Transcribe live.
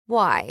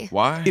Why?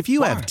 Why? If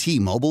you have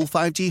T-Mobile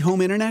 5G home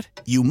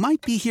internet, you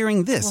might be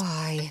hearing this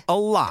Why? a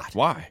lot.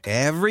 Why?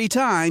 Every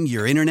time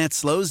your internet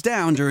slows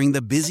down during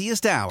the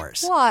busiest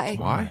hours. Why?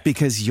 Why?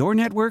 Because your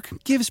network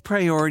gives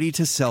priority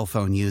to cell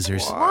phone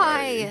users.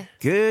 Why?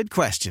 Good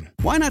question.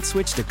 Why not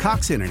switch to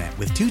Cox Internet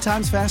with 2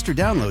 times faster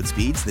download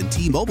speeds than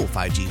T-Mobile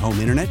 5G home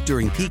internet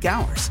during peak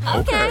hours?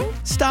 Okay.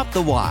 Stop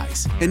the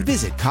whys and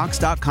visit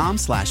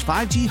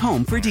cox.com/5G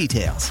home for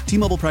details.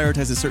 T-Mobile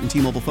prioritizes certain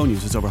T-Mobile phone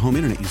users over home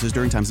internet users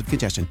during times of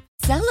congestion.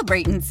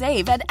 Celebrate and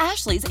save at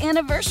Ashley's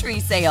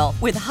Anniversary Sale.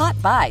 With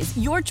Hot Buys,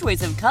 your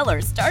choice of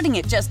colors starting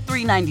at just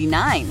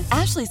 $3.99.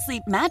 Ashley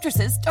Sleep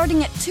mattresses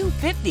starting at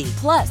 $2.50.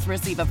 Plus,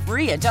 receive a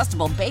free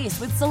adjustable base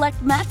with select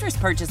mattress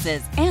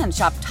purchases. And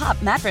shop top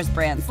mattress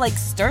brands like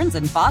Stearns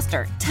 &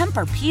 Foster,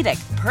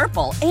 Tempur-Pedic,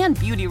 Purple, and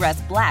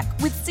Beautyrest Black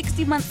with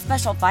 60-month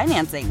special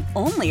financing.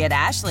 Only at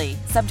Ashley.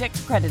 Subject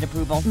to credit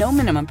approval. No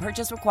minimum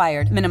purchase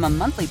required. Minimum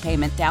monthly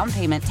payment, down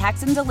payment,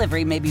 tax, and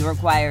delivery may be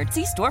required.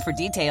 See store for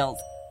details.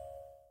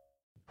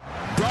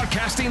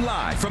 Broadcasting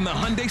live from the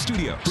Hyundai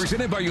Studios,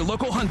 presented by your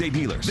local Hyundai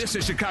dealers. This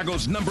is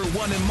Chicago's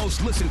 #1 and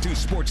most listened to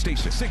sports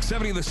station.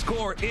 670 The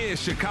Score is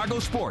Chicago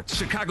Sports.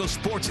 Chicago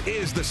Sports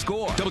is The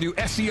Score.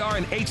 WSCR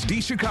and HD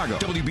Chicago.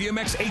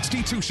 WBMX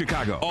HD2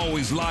 Chicago.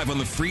 Always live on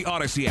the free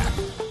Odyssey app.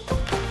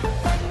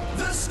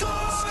 The Score!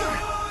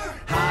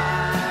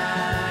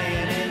 High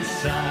and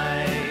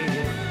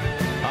inside.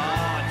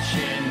 Oh,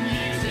 chin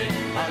music.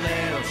 A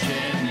little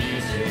chin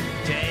music.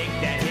 Take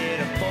that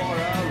hitter for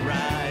a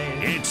ride.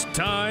 It's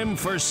time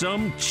for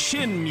some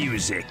chin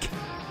music.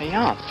 Hey,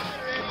 how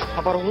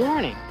about a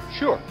warning?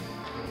 Sure.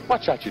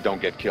 Watch out you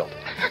don't get killed.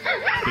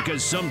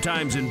 Because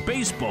sometimes in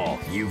baseball,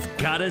 you've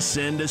got to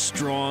send a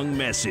strong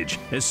message,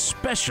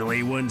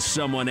 especially when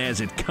someone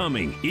has it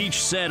coming.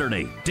 Each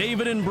Saturday,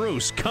 David and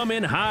Bruce come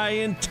in high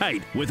and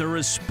tight with a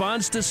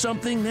response to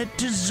something that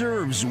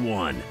deserves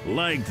one,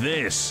 like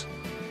this.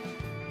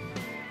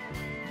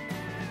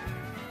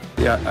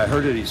 Yeah, I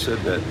heard it. He said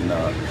that, and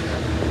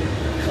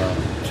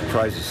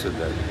surprised he said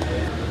that.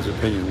 His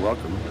opinion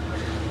welcome.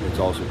 It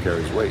also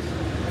carries weight.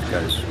 This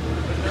guy's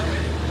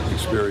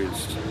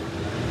experienced.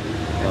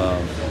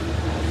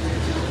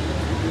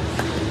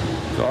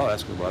 So I'll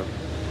ask him about it.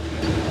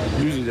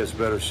 Usually that's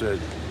better said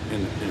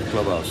in the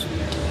clubhouse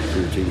to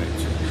your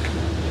teammates.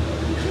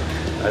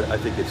 I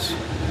think it's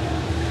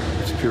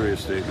a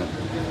curious statement.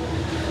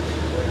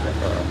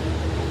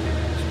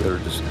 It's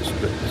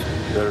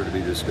better to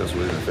be discussed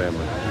within the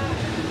family.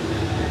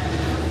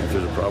 If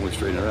there's a problem, we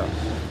straighten it out.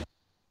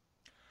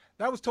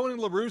 That was Tony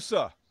La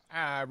Russa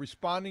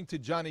responding to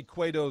Johnny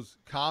Cueto's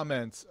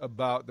comments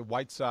about the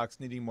White Sox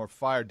needing more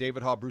fire.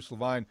 David Hall, Bruce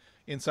Levine,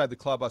 inside the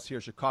clubhouse here,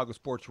 Chicago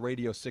Sports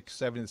Radio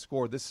 670 The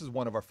Score. This is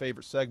one of our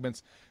favorite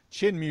segments,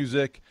 chin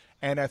music.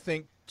 And I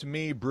think, to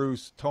me,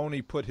 Bruce,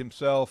 Tony put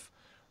himself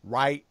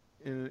right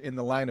in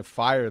the line of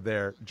fire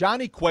there.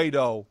 Johnny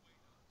Cueto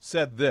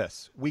said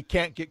this: we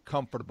can't get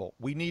comfortable.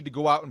 We need to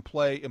go out and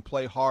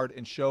play hard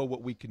and show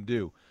what we can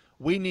do.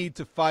 We need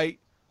to fight.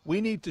 We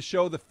need to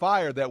show the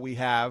fire that we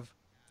have,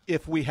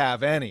 if we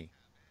have any.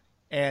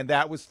 And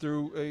that was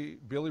through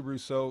Billy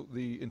Russo,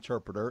 the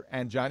interpreter.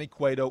 And Johnny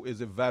Cueto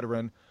is a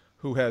veteran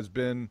who has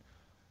been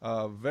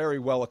very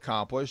well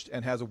accomplished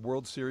and has a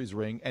World Series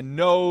ring and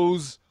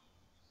knows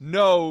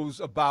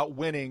about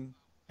winning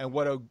and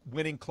what a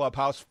winning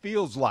clubhouse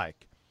feels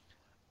like.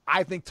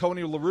 I think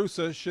Tony La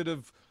Russa should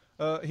have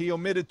he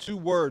omitted 2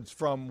 words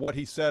from what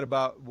he said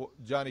about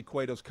Johnny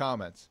Cueto's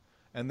comments,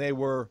 and they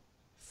were,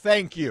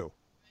 thank you.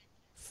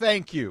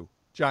 Thank you,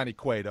 Johnny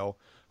Cueto,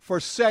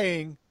 for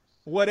saying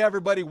what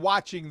everybody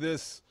watching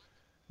this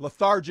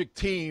lethargic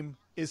team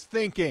is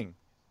thinking.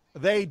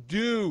 They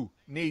do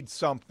need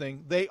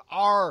something. They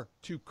are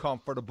too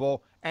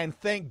comfortable, and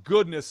thank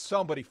goodness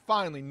somebody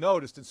finally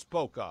noticed and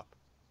spoke up.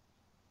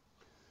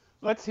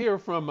 Let's hear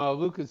from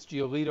Lucas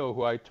Giolito,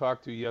 who I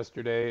talked to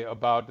yesterday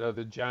about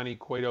the Johnny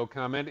Cueto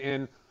comment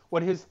and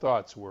what his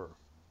thoughts were.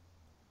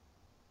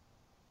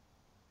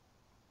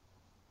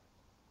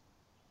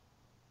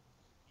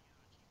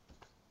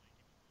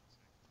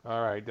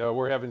 All right,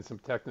 we're having some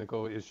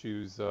technical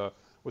issues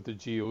with the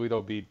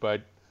Giolito beat,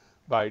 but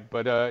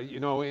you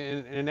know,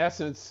 in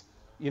essence,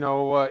 you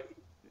know,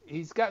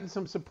 he's gotten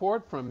some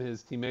support from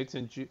his teammates,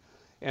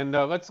 and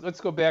let's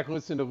go back and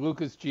listen to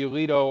Lucas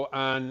Giolito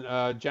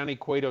on Johnny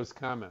Cueto's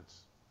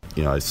comments.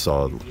 You know, I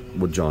saw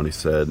what Johnny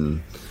said,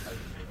 and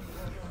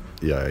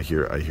yeah, I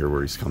hear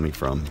where he's coming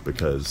from,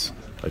 because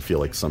I feel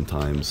like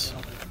sometimes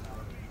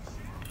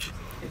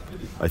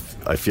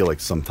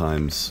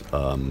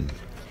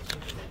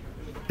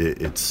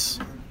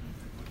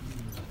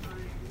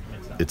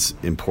it's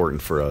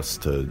important for us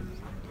to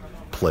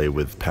play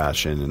with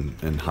passion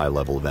and high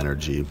level of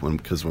energy,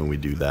 because when we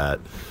do that,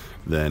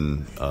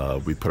 then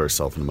we put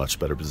ourselves in a much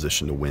better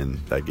position to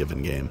win that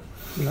given game.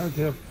 You like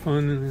to have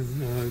fun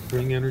and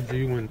bring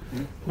energy when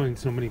playing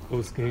so many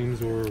close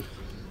games, or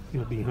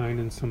behind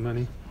in so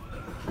many?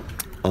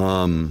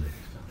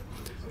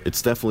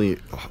 It's definitely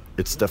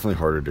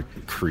harder to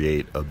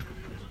create a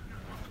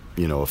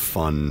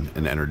fun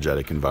and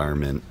energetic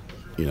environment,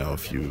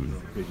 if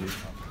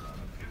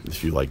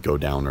you like go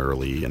down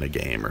early in a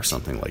game or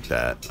something like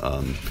that,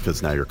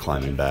 because now you're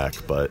climbing back.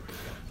 But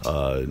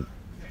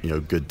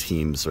good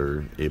teams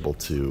are able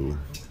to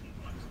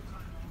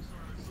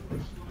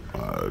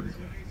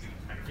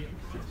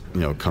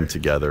come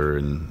together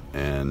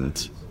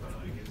and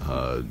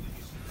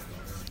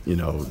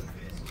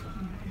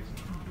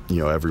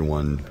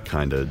everyone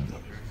kind of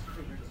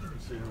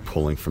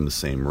pulling from the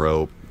same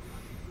rope,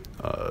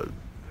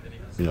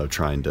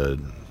 trying to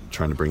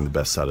bring the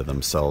best out of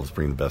themselves,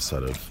 bring the best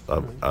out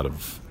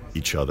of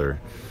each other.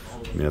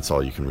 I mean, that's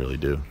all you can really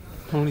do.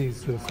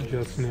 Tony's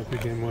suggestion after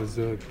the game was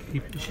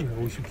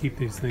we should keep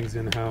these things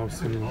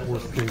in-house and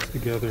work things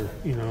together.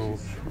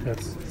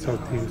 That's how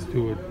teams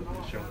do it.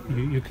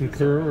 You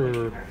concur?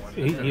 Or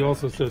he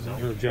also said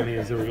Johnny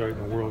has every right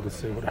in the world to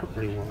say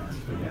whatever he wants.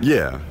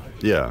 Yeah.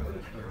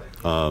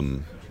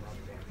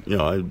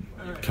 I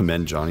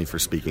commend Johnny for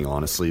speaking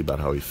honestly about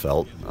how he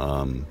felt.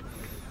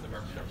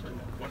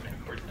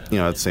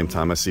 At the same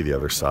time, I see the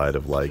other side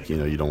of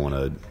you don't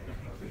want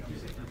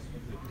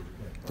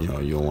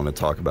to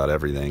talk about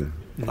everything.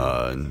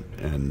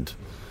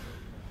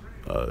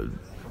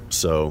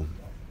 So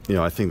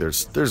I think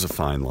there's a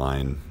fine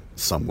line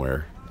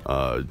somewhere.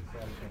 But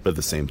at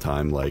the same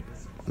time,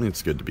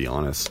 it's good to be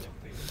honest.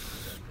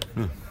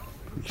 Yeah.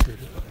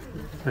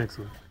 Thanks,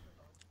 Luke.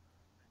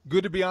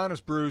 Good to be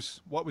honest,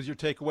 Bruce. What was your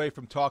takeaway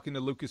from talking to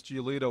Lucas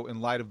Giolito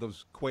in light of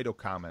those Cueto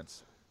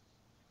comments?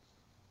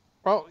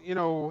 Well,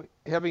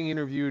 having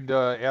interviewed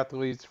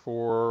athletes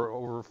for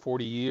over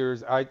 40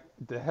 years,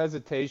 the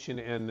hesitation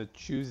and the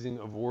choosing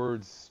of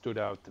words stood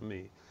out to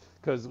me,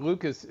 because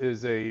Lucas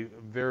is a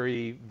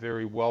very,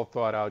 very well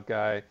thought out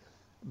guy,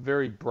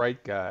 very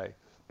bright guy,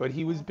 but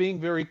he was being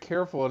very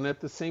careful and at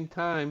the same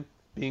time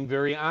being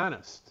very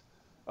honest.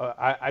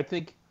 I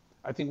think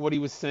what he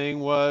was saying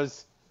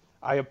was,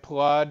 I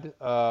applaud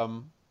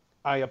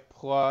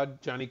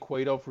Johnny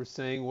Cueto for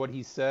saying what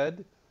he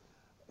said.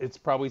 It's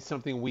probably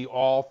something we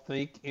all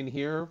think in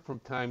here from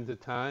time to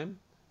time.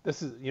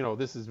 This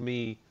is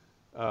me,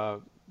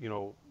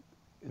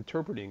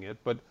 interpreting it.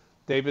 But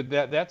David,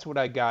 that's what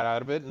I got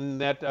out of it,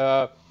 and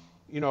that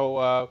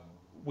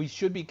we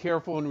should be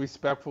careful and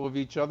respectful of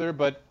each other.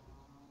 But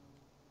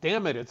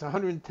damn it, it's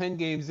 110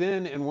 games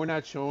in, and we're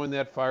not showing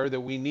that fire that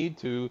we need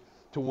to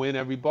win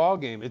every ball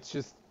game. It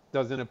just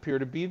doesn't appear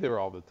to be there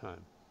all the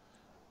time.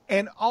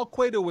 And all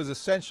Cueto was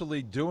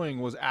essentially doing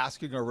was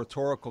asking a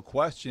rhetorical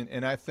question,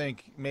 and I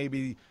think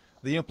maybe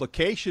the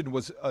implication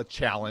was a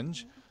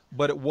challenge,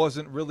 but it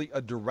wasn't really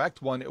a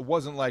direct one. It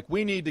wasn't like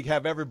we need to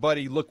have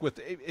everybody look with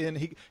 – and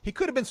he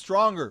could have been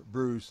stronger,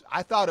 Bruce.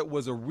 I thought it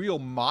was a real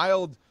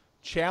mild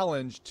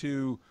challenge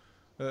to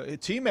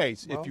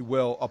teammates, if you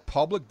will, a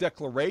public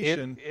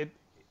declaration.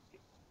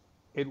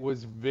 It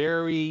was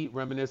very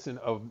reminiscent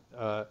of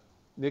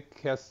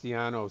Nick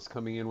Castellanos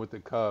coming in with the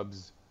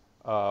Cubs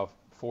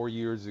 4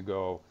 years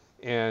ago,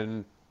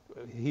 and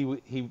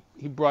he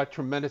brought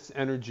tremendous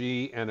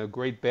energy and a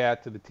great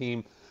bat to the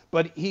team.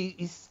 But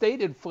he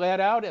stated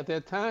flat out at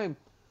that time,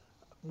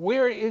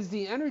 where is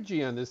the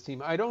energy on this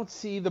team? I don't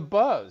see the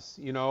buzz,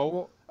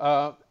 and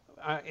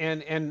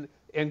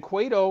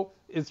Cueto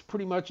is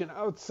pretty much an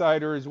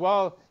outsider as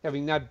well,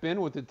 having not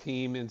been with the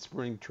team in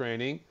spring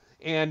training,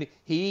 and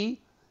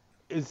he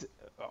is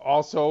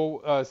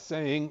also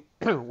saying,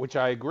 which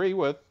I agree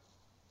with,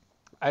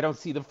 I don't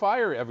see the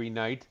fire every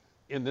night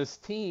in this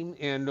team,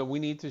 and we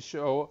need to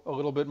show a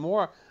little bit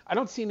more. I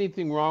don't see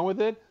anything wrong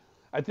with it.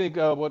 I think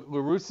what La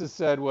Russa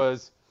said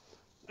was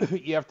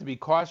you have to be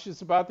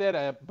cautious about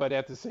that, but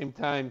at the same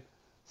time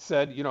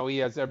said, he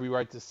has every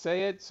right to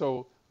say it.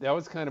 So that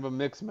was kind of a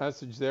mixed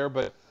message there.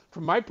 But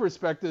from my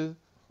perspective,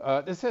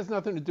 this has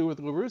nothing to do with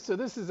La Russa.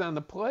 This is on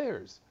the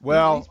players.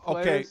 Well, these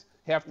players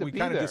have to we be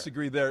kind of there.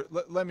 disagree there.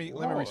 Let me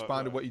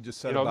respond to what you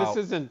just said about.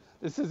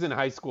 This isn't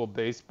high school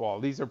baseball.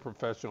 These are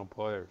professional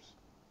players.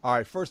 All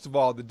right, first of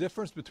all, the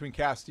difference between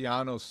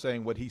Castellanos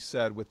saying what he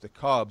said with the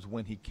Cubs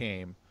when he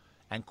came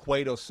and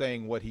Cueto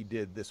saying what he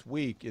did this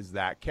week is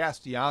that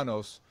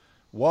Castellanos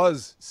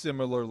was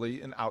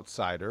similarly an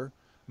outsider,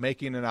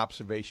 making an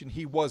observation.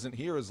 He wasn't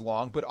here as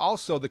long, but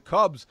also the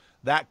Cubs,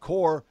 that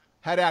core,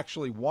 had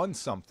actually won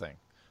something.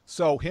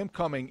 So him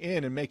coming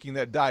in and making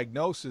that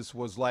diagnosis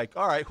was like,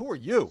 all right, who are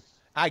you?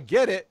 I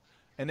get it,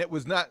 and it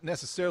was not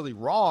necessarily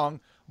wrong,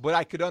 but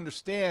I could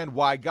understand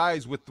why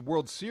guys with the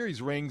World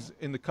Series rings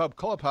in the Cub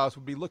clubhouse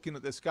would be looking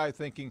at this guy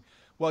thinking,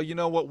 well, you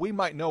know what, we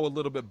might know a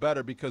little bit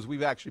better because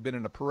we've actually been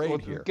in a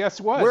parade here. Guess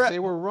what? They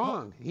were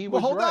wrong. He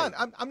was hold right.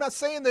 on. I'm not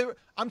saying they were.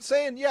 I'm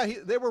saying, yeah,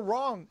 they were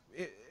wrong.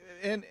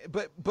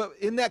 But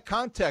in that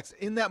context,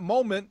 in that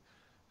moment,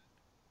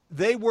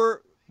 they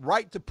were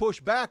right to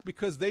push back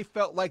because they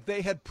felt like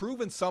they had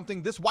proven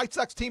something. This White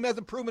Sox team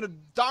hasn't proven a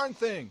darn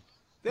thing.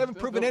 They haven't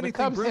proven anything,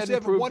 Cubs Bruce. They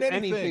hadn't haven't won proved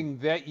anything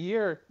that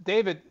year.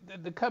 David,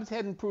 the Cubs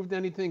hadn't proved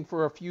anything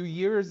for a few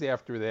years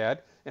after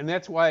that, and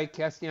that's why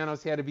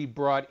Castellanos had to be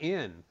brought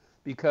in,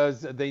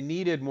 because they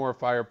needed more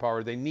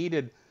firepower. They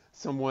needed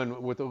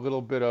someone with a little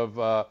bit of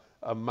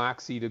a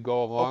moxie to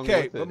go along with it.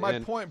 Okay, but my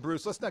point,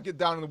 Bruce, let's not get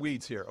down in the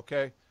weeds here,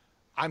 okay?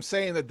 I'm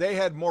saying that they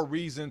had more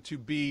reason to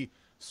be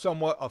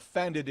somewhat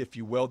offended, if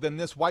you will, than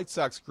this White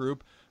Sox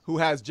group who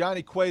has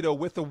Johnny Cueto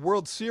with a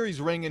World Series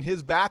ring in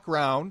his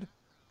background.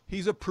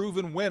 He's a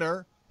proven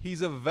winner.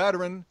 He's a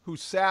veteran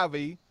who's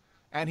savvy,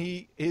 and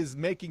he is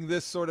making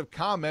this sort of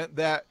comment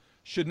that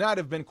should not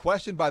have been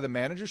questioned by the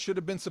manager, should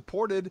have been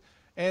supported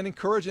and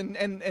encouraged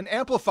and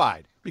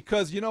amplified.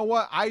 Because you know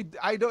what? I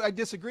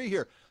disagree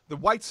here. The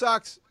White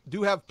Sox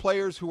do have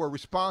players who are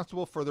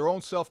responsible for their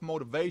own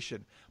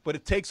self-motivation, but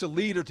it takes a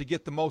leader to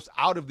get the most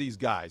out of these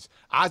guys.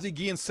 Ozzie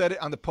Guillen said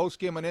it on the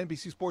postgame on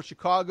NBC Sports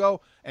Chicago,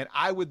 and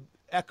I would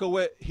echo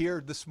it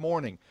here this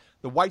morning.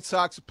 The White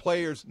Sox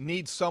players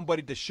need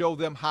somebody to show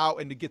them how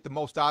and to get the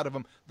most out of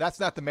them. That's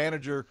not the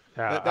manager.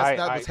 That's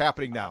not what's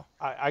happening now.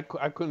 I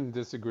couldn't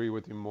disagree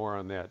with you more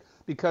on that.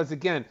 Because,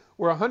 again,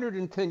 we're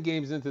 110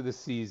 games into the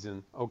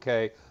season,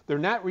 okay? They're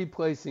not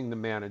replacing the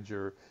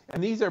manager.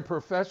 And these are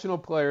professional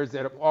players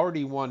that have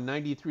already won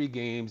 93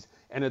 games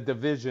and a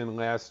division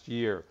last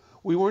year.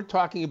 We weren't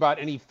talking about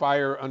any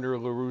fire under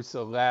La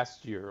Russa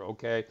last year,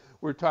 okay?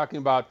 We're talking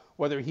about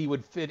whether he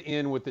would fit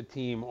in with the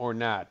team or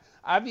not.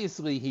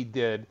 Obviously, he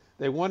did.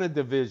 They won a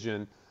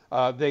division.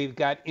 They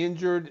got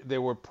injured. They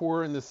were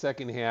poor in the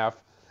second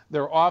half.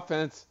 Their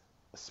offense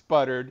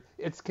sputtered.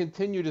 It's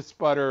continued to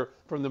sputter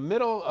from the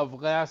middle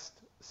of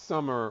last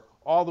summer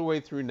all the way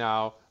through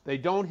now. They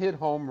don't hit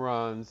home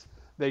runs.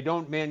 They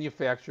don't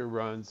manufacture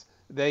runs.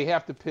 They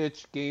have to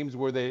pitch games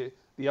where the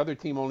other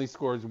team only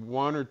scores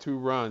 1 or 2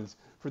 runs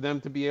for them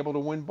to be able to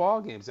win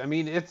ball games. I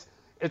mean, it's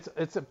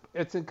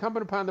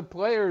incumbent upon the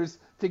players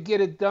to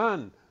get it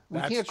done. We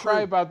can't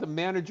cry about the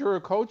manager or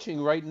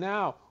coaching right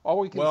now. All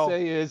we can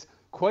say is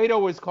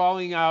Cueto is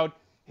calling out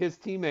his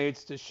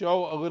teammates to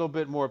show a little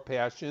bit more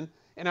passion,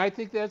 and I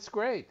think that's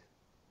great.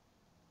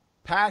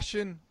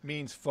 Passion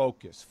means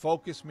focus.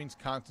 Focus means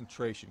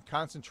concentration.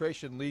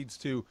 Concentration leads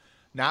to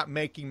not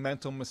making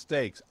mental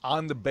mistakes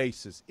on the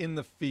bases, in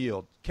the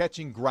field,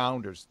 catching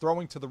grounders,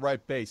 throwing to the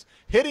right base,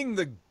 hitting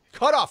the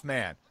cutoff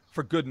man,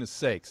 for goodness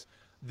sakes.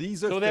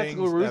 These are things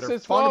that are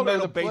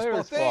fundamental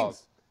baseball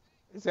things.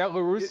 Is that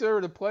La Russa or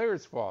the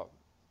player's fault?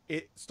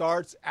 It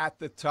starts at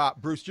the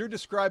top. Bruce, you're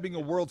describing a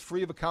world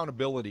free of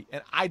accountability,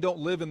 and I don't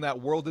live in that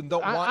world and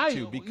don't want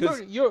to.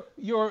 Because you're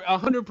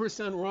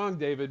 100% wrong,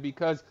 David,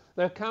 because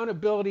the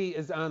accountability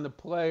is on the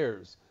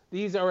players.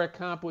 These are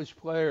accomplished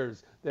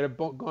players that have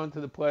gone to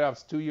the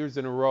playoffs 2 years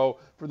in a row.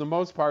 For the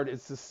most part,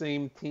 it's the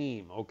same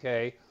team,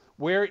 okay?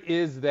 Where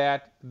is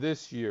that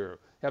this year?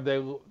 Have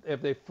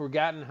they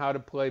forgotten how to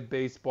play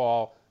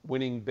baseball,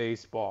 winning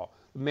baseball?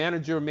 The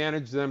manager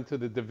managed them to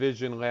the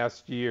division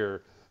last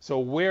year. So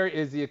where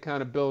is the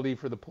accountability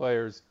for the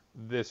players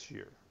this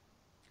year?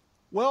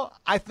 Well,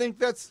 I think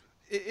this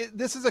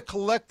is a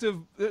collective.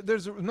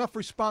 There's enough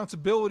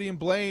responsibility and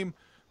blame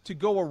to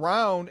go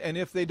around, and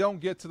if they don't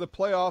get to the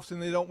playoffs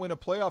and they don't win a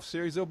playoff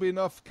series, there'll be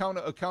enough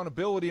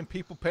accountability and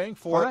people paying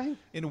for it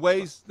in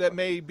ways that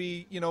may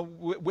be,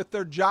 with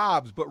their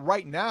jobs. But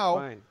right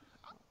now,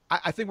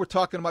 I think we're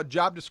talking about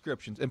job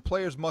descriptions, and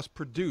players must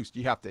produce.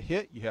 You have to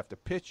hit, you have to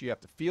pitch, you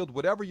have to field,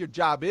 whatever your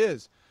job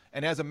is.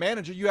 And as a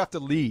manager, you have to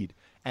lead.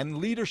 And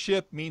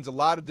leadership means a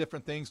lot of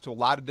different things to a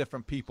lot of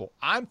different people.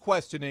 I am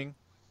questioning,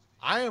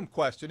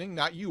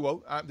 not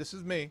you, this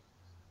is me,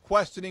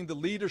 questioning the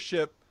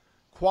leadership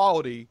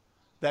quality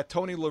that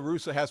Tony La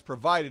Russa has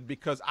provided,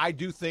 because I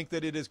do think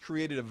that it has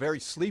created a very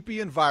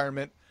sleepy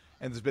environment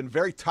and has been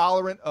very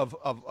tolerant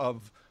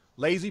of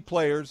lazy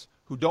players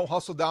who don't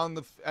hustle down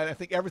and I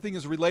think everything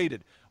is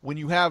related. When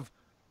you have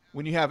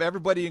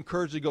everybody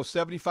encouraged to go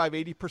 75,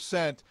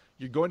 80%,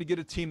 you're going to get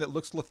a team that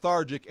looks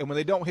lethargic, and when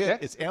they don't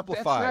hit, it's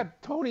amplified.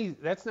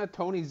 That's not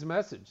Tony's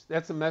message.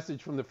 That's a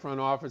message from the front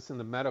office and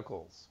the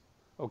medicals.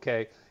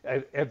 Okay?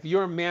 If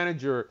you're a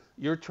manager,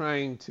 you're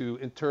trying to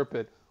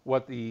interpret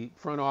what the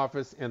front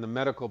office and the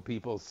medical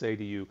people say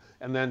to you,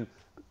 and then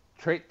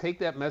take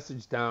that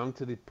message down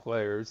to the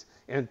players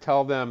and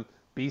tell them,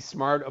 be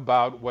smart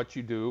about what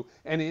you do.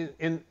 And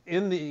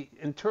in the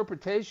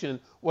interpretation,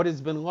 what has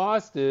been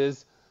lost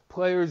is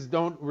players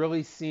don't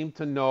really seem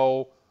to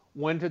know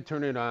when to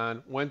turn it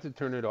on, when to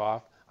turn it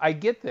off. I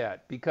get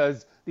that,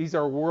 because these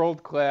are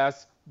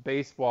world-class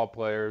baseball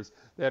players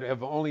that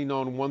have only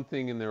known one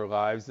thing in their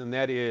lives, and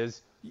that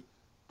is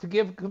to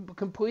give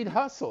complete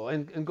hustle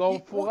and go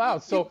full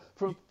out. So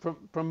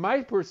from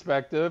my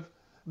perspective,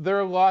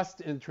 they're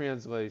lost in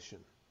translation.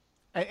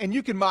 And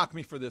you can mock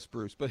me for this,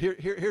 Bruce, but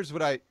here's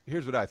what I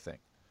think.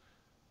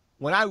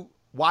 When I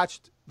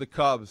watched the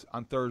Cubs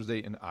on Thursday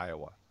in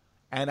Iowa,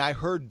 and I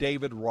heard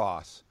David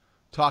Ross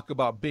talk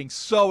about being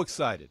so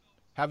excited,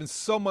 having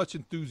so much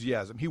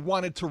enthusiasm, he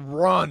wanted to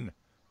run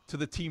to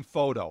the team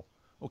photo.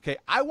 Okay,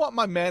 I want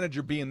my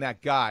manager being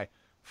that guy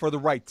for the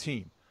right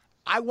team.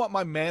 I want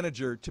my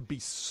manager to be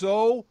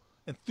so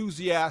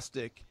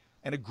enthusiastic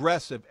and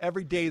aggressive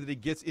every day that he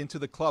gets into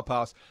the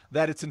clubhouse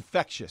that it's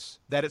infectious,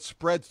 that it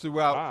spreads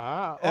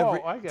throughout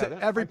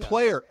every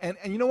player. And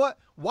you know what?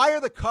 Why are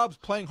the Cubs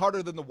playing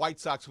harder than the White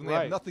Sox when they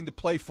have nothing to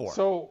play for?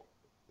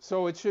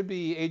 So it should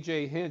be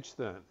A.J. Hinch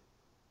then.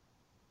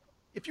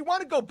 if you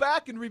want to go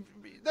back and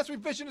that's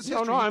revisionist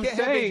history. No, I'm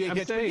saying.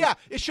 Yeah,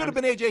 it should have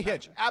been A.J.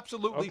 Hinch.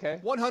 Absolutely, okay.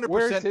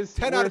 100%,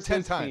 10 out of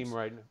 10 times.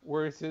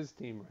 Where's his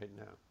team right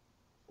now?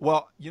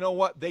 Well, you know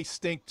what? They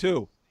stink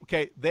too.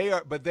 Okay,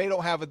 but they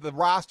don't have the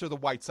roster the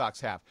White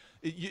Sox have.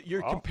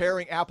 You're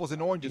comparing apples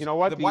and oranges. You know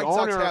what? The White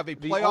Sox have a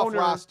playoff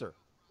roster.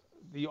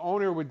 The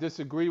owner would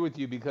disagree with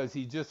you because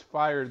he just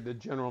fired the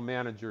general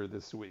manager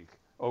this week.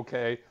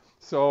 Okay,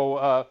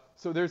 so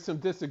there's some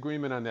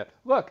disagreement on that.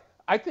 Look,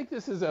 I think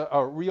this is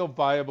a real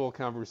viable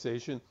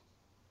conversation.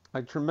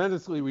 I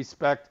tremendously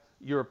respect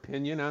your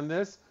opinion on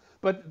this,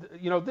 but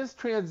this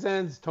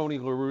transcends Tony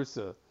La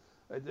Russa.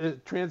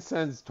 It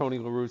transcends Tony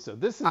La Russa.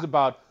 This is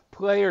about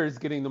players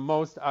getting the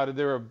most out of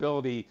their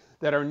ability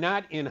that are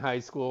not in high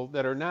school,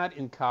 that are not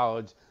in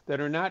college,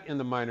 that are not in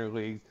the minor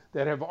leagues,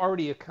 that have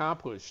already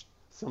accomplished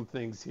some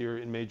things here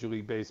in Major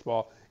League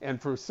Baseball,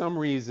 and for some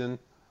reason,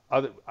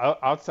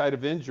 outside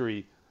of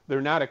injury,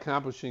 they're not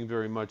accomplishing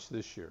very much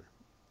this year.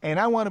 And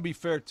I want to be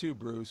fair too,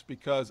 Bruce,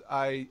 because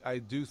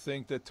I do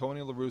think that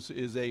Tony La Russa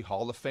is a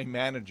Hall of Fame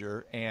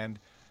manager, and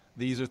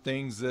these are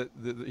things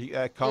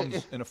that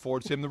comes and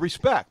affords him the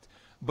respect.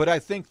 But I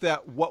think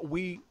that what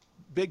we,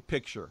 big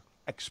picture,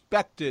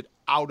 expected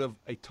out of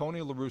a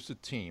Tony La Russa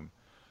team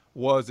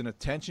was an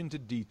attention to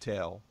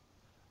detail,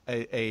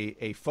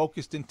 a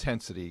focused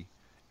intensity,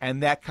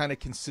 and that kind of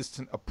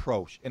consistent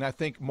approach. And I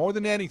think more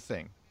than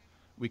anything,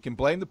 we can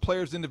blame the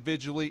players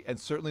individually, and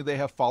certainly they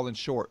have fallen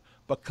short.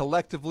 But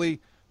collectively,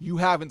 you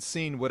haven't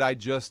seen what I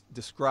just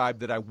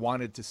described that I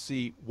wanted to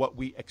see, what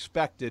we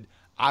expected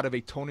out of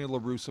a Tony La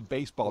Russa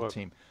baseball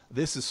team.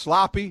 This is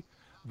sloppy.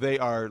 They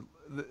are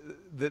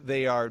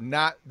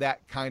not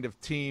that kind of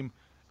team.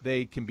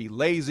 They can be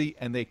lazy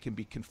and they can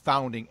be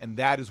confounding, and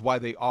that is why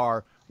they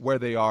are where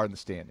they are in the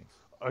standings.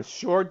 A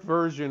short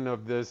version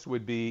of this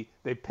would be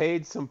they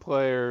paid some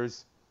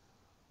players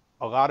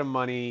a lot of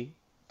money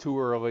too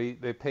early.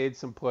 They paid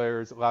some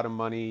players a lot of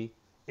money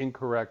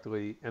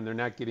incorrectly, and they're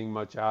not getting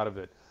much out of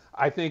it.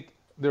 I think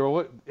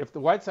if the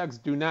White Sox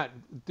do not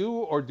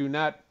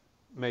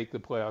make the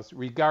playoffs,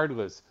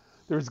 regardless,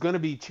 there's going to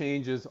be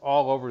changes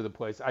all over the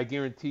place. I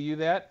guarantee you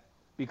that,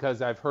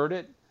 because I've heard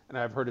it, and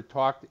I've heard it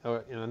talked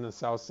on the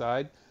South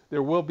Side.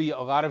 There will be a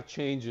lot of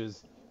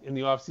changes in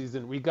the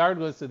offseason,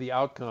 regardless of the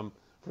outcome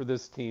for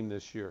this team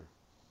this year.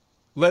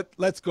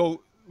 Let's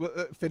go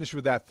finish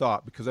with that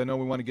thought, because I know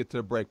we want to get to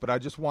the break, but I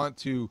just want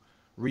to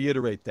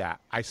reiterate that.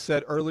 I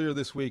said earlier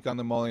this week on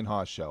the Mully &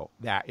 Haw Show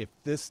that if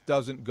this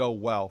doesn't go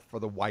well for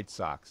the White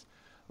Sox,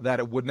 that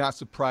it would not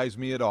surprise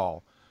me at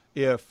all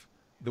if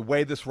the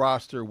way this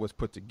roster was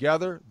put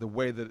together, the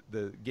way that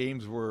the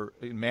games were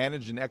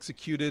managed and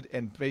executed,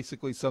 and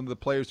basically some of the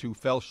players who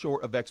fell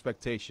short of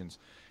expectations,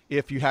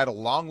 if you had a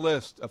long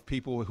list of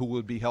people who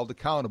would be held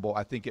accountable,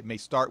 I think it may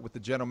start with the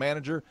general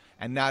manager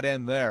and not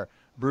end there.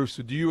 Bruce,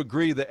 do you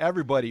agree that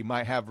everybody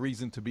might have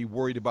reason to be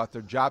worried about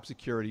their job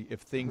security if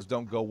things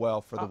don't go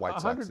well for the White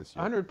Sox this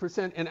year?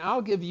 100%. And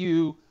I'll give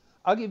you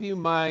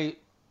my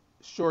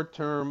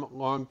short-term,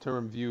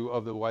 long-term view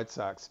of the White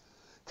Sox.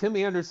 Tim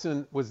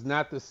Anderson was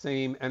not the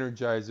same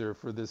energizer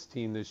for this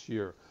team this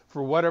year,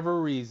 for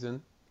whatever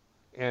reason.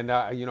 And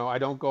I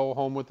don't go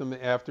home with him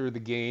after the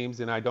games,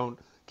 and I don't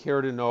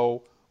care to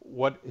know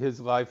what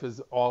his life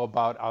is all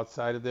about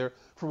outside of there.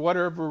 For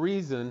whatever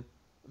reason,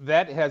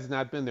 that has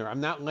not been there. I'm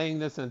not laying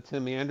this on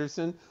Tim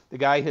Anderson. The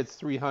guy hits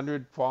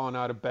 300 falling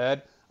out of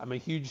bed. I'm a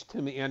huge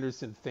Tim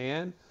Anderson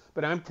fan,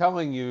 but I'm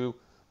telling you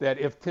that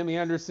if Tim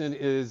Anderson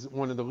is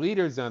one of the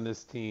leaders on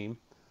this team,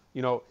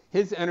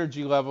 his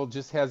energy level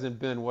just hasn't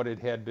been what it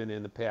had been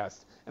in the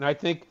past. And I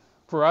think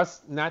for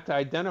us not to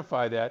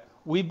identify that,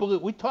 we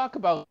talk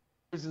about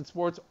leaders in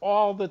sports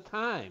all the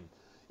time.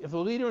 If a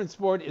leader in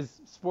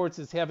sports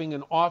is having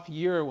an off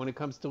year when it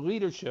comes to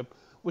leadership,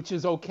 which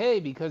is okay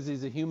because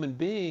he's a human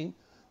being,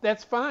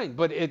 that's fine.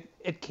 But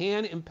it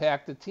can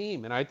impact the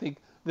team. And I think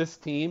this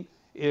team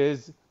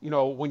is,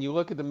 when you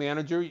look at the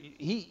manager,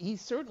 he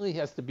certainly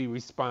has to be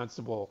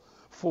responsible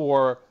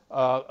for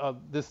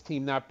this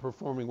team not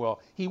performing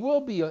well. He will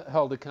be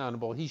held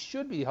accountable. He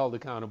should be held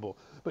accountable.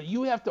 But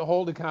you have to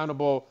hold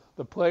accountable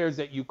the players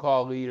that you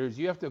call leaders.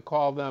 You have to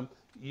call them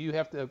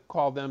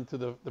to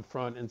the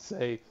front and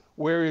say,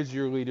 where is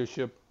your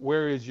leadership?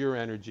 Where is your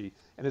energy?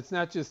 And it's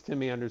not just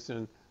Tim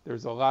Anderson.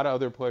 There's a lot of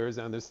other players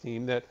on this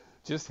team that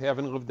just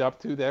haven't lived up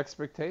to the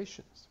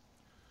expectations.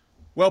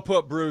 Well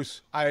put,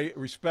 Bruce. I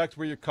respect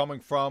where you're coming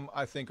from.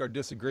 I think our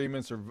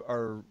disagreements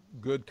are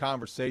good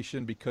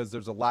conversation, because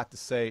there's a lot to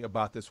say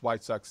about this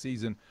White Sox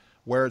season,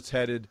 where it's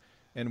headed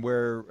and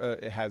where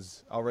it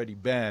has already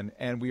been.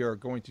 And we are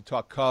going to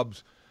talk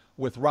Cubs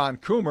with Ron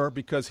Coomer,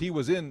 because he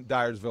was in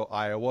Dyersville,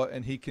 Iowa,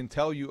 and he can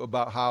tell you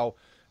about how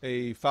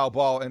a foul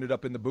ball ended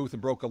up in the booth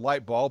and broke a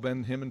light bulb,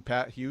 and him and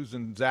Pat Hughes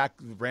and Zach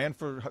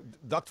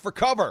ducked for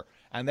cover.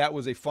 And that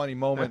was a funny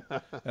moment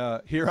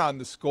here on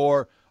The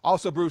Score.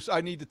 Also, Bruce,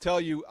 I need to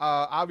tell you,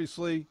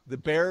 obviously, the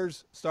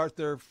Bears start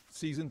their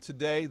season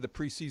today, the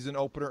preseason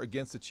opener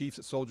against the Chiefs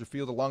at Soldier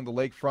Field along the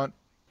lakefront.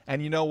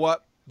 And you know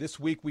what? This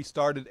week we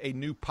started a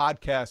new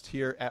podcast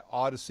here at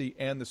Odyssey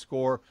and The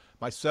Score.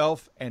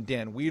 Myself and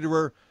Dan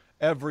Wiederer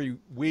every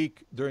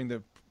week during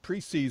the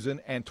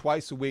preseason and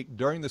twice a week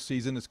during the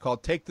season. It's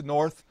called Take the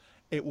North.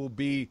 It will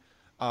be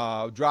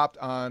dropped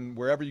on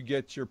wherever you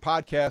get your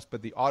podcast,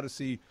 but the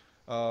Odyssey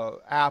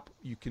app,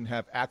 you can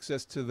have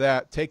access to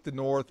that. Take the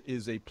North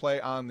is a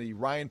play on the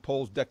Ryan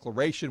Poles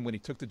declaration. When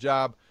he took the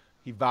job,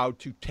 he vowed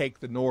to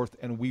take the North,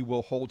 and we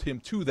will hold him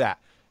to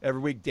that. Every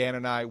week, Dan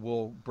and I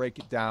will break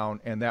it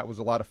down, and that was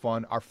a lot of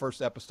fun. Our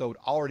first episode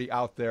already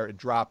out there. It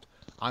dropped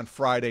on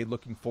Friday.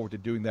 Looking forward to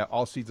doing that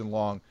all season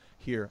long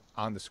here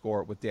on The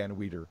Score with Dan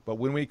Wiederer. But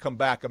when we come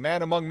back, a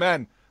man among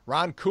men,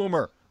 Ron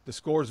Coomer, The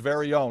Score's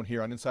very own,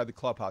 here on Inside the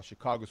Clubhouse,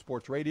 Chicago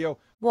Sports Radio.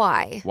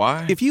 Why?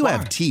 If you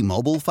have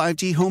T-Mobile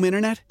 5G home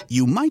internet,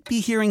 you might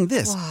be hearing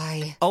this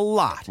Why? a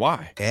lot.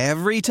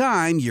 Every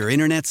time your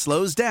internet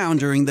slows down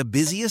during the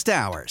busiest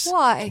hours.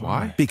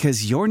 Why?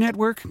 Because your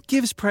network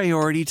gives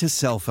priority to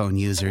cell phone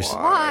users.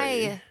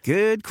 Why?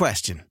 Good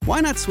question.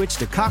 Why not switch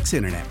to Cox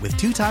Internet with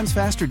 2 times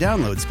faster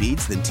download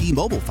speeds than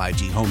T-Mobile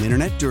 5G home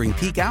internet during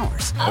peak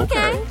hours?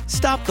 Okay.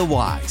 Stop the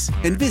whys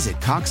and visit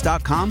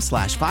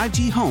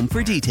cox.com/5G home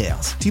for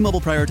details.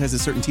 T-Mobile prioritizes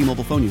certain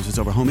T-Mobile phone users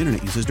over home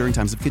internet users during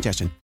times of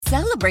congestion.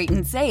 Celebrate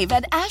and save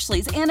at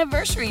Ashley's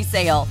Anniversary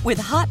Sale. With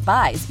Hot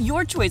Buys,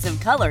 your choice of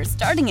colors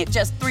starting at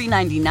just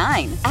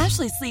 $3.99.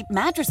 Ashley Sleep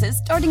mattresses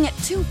starting at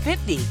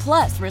 $2.50.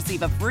 Plus,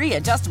 receive a free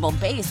adjustable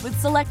base with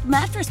select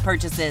mattress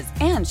purchases.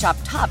 And shop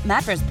top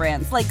mattress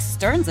brands like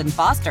Stearns &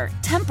 Foster,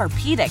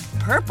 Tempur-Pedic,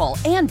 Purple,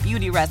 and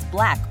Beautyrest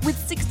Black with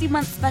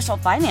 60-month special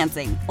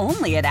financing.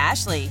 Only at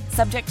Ashley.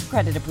 Subject to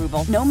credit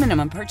approval. No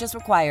minimum purchase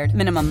required.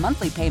 Minimum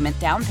monthly payment,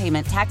 down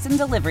payment, tax, and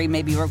delivery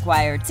may be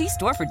required. See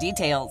store for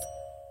details.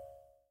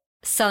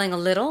 Selling a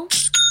little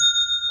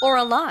or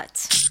a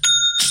lot?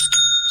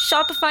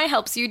 Shopify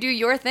helps you do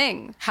your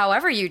thing,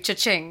 however you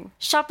cha-ching.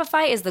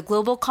 Shopify is the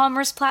global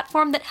commerce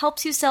platform that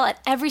helps you sell at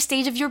every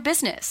stage of your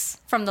business.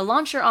 From the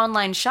launch your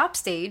online shop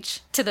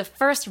stage, to the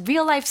first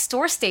real-life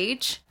store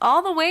stage,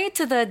 all the way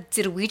to the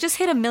did we just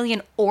hit 1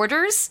 million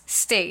orders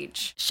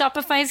stage.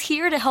 Shopify's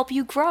here to help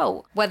you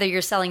grow. Whether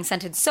you're selling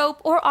scented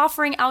soap or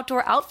offering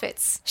outdoor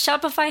outfits,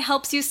 Shopify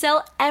helps you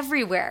sell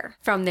everywhere.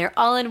 From their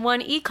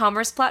all-in-one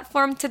e-commerce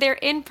platform to their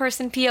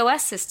in-person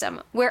POS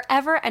system,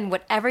 wherever and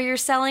whatever you're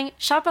selling,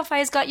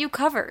 Shopify's got you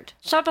covered.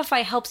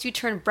 Shopify helps you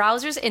turn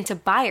browsers into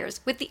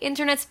buyers with the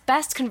internet's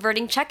best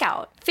converting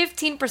checkout.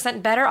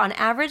 15% better on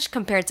average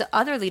compared to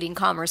other leading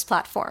commerce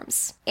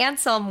platforms. And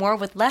sell more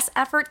with less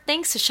effort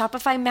thanks to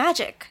Shopify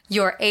Magic,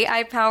 your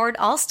AI-powered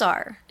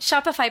all-star.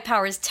 Shopify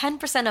powers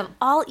 10% of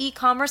all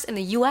e-commerce in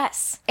the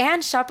US.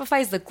 And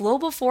Shopify is the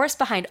global force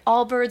behind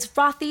Allbirds,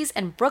 Rothy's,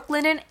 and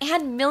Brooklinen,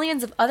 and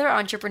millions of other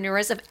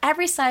entrepreneurs of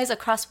every size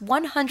across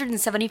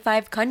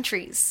 175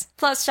 countries.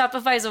 Plus,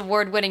 Shopify's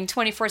award-winning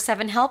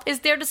 24/7 help is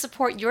there to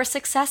support your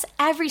success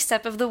every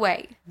step of the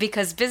way.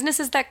 Because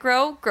businesses that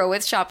grow, grow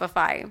with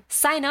Shopify.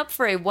 Sign up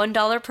for a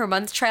 $1 per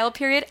month trial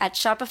period at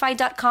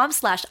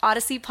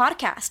shopify.com/Odyssey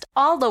Podcast,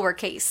 all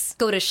lowercase.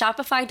 Go to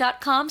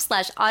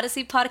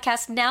shopify.com/Odyssey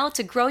Podcast now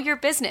to grow your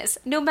business,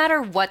 no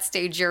matter what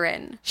stage you're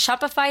in.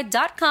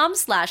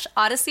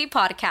 Shopify.com/Odyssey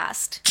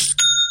Podcast.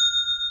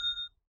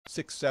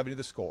 670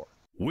 The Score.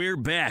 We're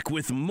back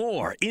with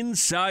more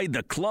Inside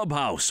the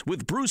Clubhouse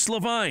with Bruce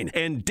Levine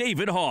and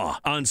David Haugh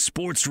on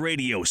Sports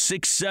Radio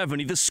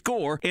 670 The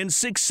Score and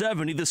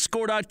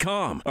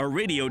 670thescore.com, a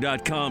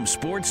radio.com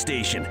sports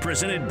station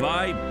presented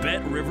by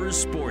Bet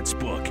Rivers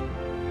Sportsbook.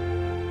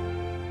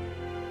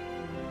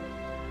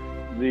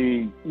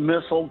 The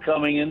missile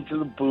coming into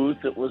the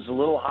booth, it was a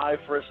little high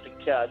for us to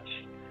catch,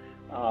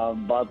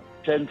 about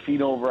 10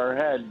 feet over our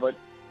head, but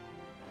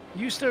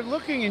you start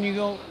looking and you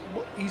go,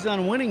 he's on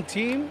a winning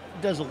team,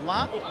 does a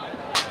lot.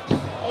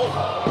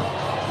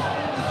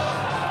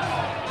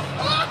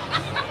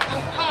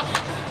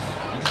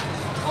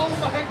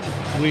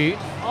 We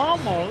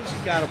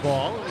almost got a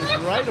ball. It was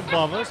right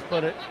above us,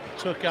 but it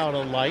took out a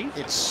light.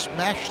 It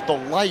smashed the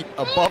light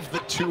above the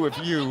two of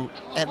you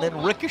and then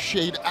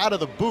ricocheted out of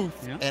the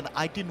booth. Yeah. And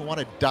I didn't want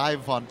to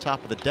dive on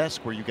top of the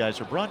desk where you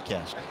guys are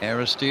broadcasting.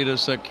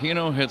 Aristides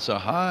Aquino hits a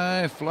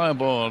high fly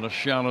ball to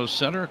shallow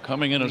center.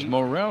 Coming in as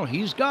Morrell.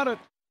 He's got it.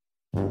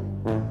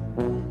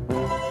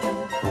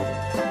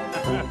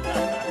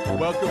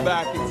 Welcome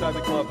back inside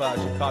the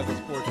Clubhouse, Chicago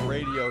Sports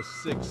Radio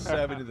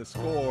 670 The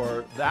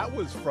Score. That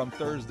was from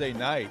Thursday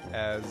night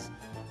as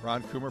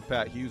Ron Coomer,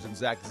 Pat Hughes, and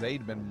Zach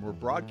Zaidman were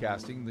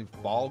broadcasting. The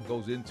ball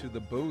goes into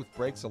the booth,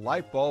 breaks a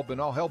light bulb, and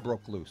all hell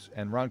broke loose.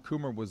 And Ron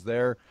Coomer was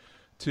there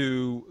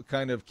to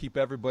kind of keep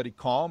everybody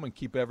calm and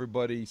keep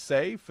everybody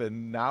safe.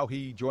 And now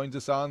he joins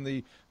us on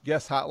the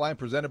guest hotline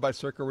presented by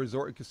Circa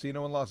Resort and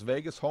Casino in Las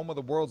Vegas, home of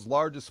the world's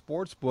largest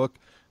sports book.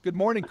 Good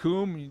morning,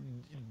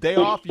 Coom. Day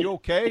off, you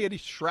okay? Any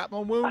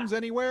shrapnel wounds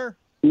anywhere?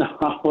 No,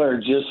 we're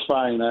just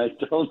fine. I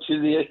told you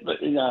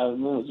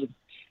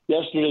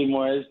yesterday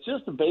morning, it's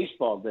just a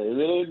baseball day.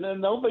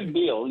 No big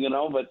deal,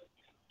 but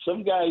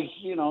some guys,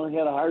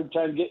 had a hard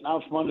time getting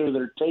out from under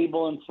their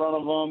table in front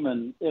of them.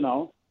 And,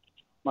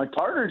 my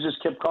partner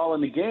just kept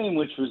calling the game,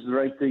 which was the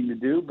right thing to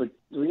do. But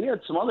we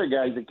had some other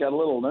guys that got a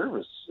little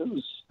nervous. It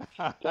was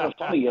kind of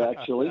funny,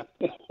 actually.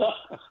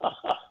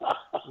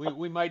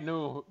 we might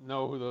know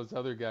who those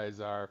other guys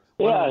are.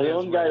 The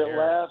one guy that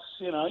laughs,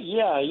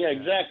 Yeah,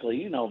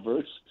 exactly.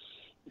 Bruce.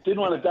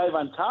 Didn't want to dive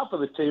on top of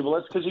the table.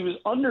 That's because he was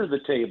under the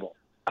table.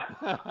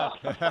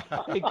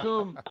 Hey,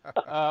 Coom,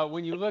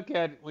 when you look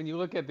at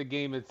the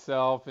game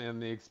itself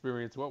and the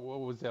experience, what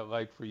was that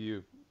like for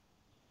you?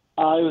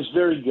 It was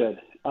very good.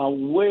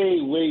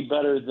 Way, way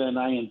better than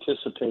I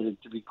anticipated,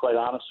 to be quite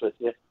honest with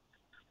you.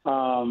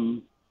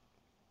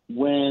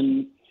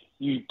 When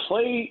you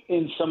play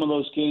in some of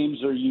those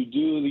games or you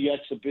do the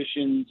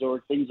exhibitions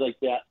or things like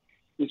that,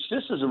 it's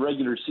just as a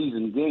regular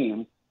season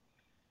game.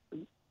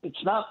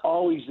 It's not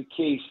always the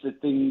case that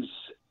things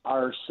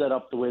are set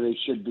up the way they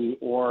should be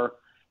or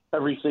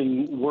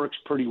everything works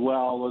pretty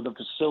well or the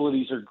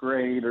facilities are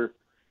great or,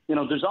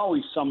 there's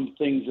always some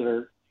things that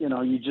are,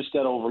 you just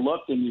got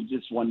overlooked and you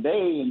just one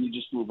day and you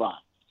just move on.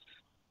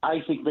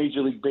 I think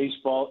Major League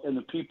Baseball and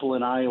the people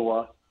in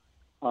Iowa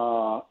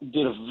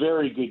did a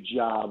very good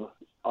job.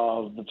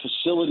 The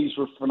facilities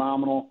were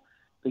phenomenal.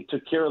 They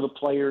took care of the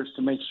players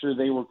to make sure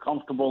they were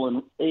comfortable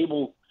and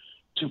able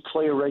to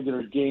play a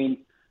regular game.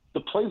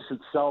 The place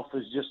itself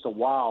is just a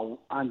wow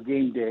on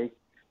game day.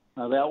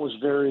 That was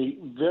very,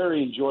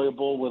 very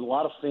enjoyable with a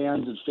lot of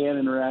fans and fan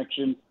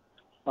interaction.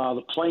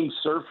 The playing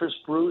surface,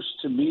 Bruce,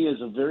 to me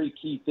is a very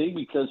key thing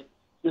because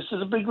this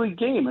is a big league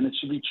game and it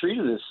should be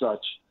treated as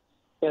such.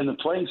 And the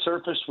playing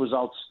surface was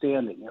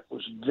outstanding. It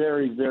was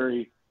very,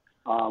 very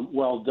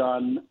well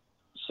done.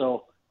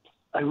 So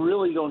I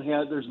really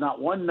there's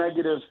not one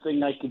negative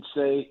thing I could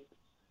say.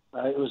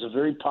 It was a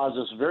very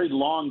positive, very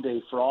long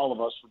day for all of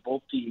us, for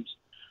both teams,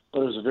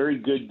 but it was a very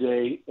good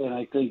day. And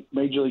I think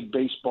Major League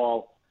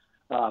Baseball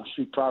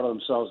should be proud of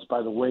themselves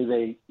by the way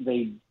they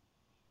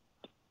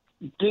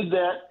did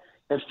that.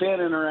 At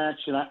fan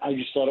interaction, I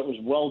just thought it was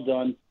well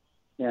done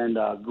and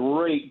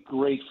great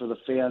for the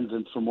fans.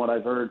 And from what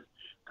I've heard,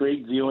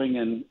 great viewing,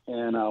 and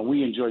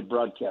we enjoyed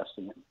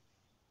broadcasting it.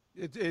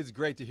 It's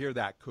great to hear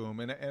that,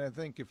 Coom. And I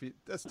think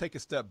let's take a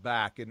step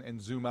back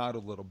and zoom out a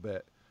little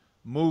bit.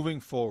 Moving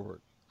forward,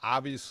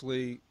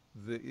 obviously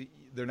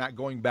they're not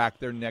going back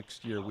there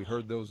next year. We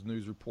heard those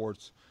news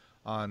reports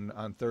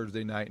on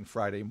Thursday night and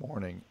Friday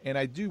morning. And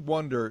I do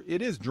wonder,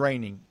 it is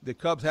draining. The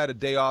Cubs had a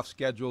day off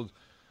scheduled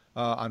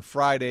on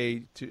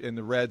Friday and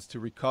the Reds to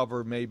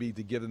recover, maybe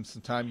to give them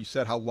some time. You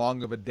said how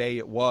long of a day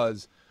it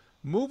was.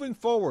 Moving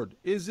forward,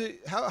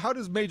 how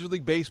does Major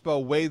League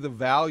Baseball weigh the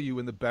value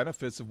and the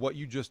benefits of what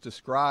you just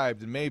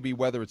described, and maybe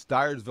whether it's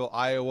Dyersville,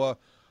 Iowa,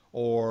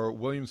 or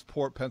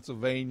Williamsport,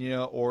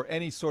 Pennsylvania, or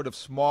any sort of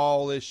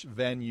smallish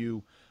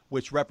venue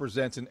which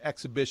represents an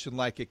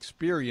exhibition-like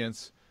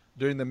experience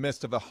during the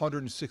midst of a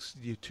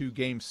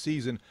 162-game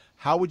season?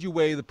 How would you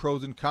weigh the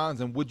pros and cons,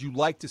 and would you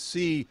like to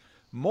see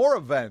more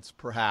events,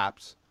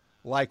 perhaps,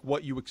 like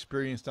what you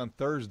experienced on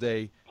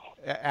Thursday,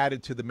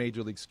 added to the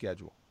Major League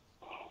schedule?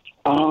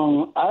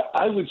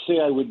 I would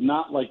say I would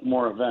not like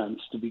more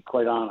events, to be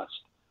quite honest.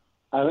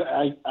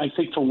 I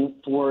think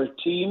for a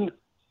team,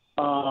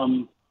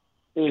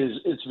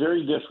 it's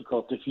very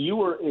difficult. If you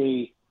were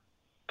a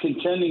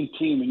contending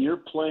team and you're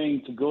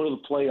playing to go to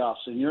the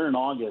playoffs and you're in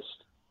August,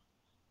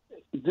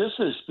 this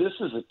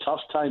is a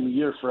tough time of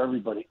year for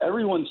everybody.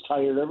 Everyone's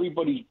tired.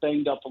 Everybody's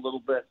banged up a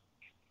little bit.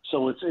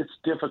 So it's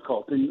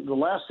difficult. And the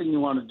last thing you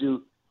want to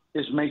do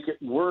is make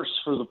it worse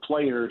for the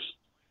players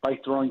by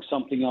throwing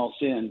something else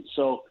in.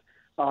 So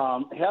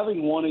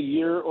having one a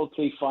year,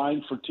 okay,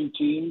 fine for two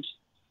teams,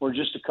 or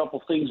just a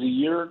couple things a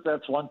year,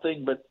 that's one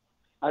thing. But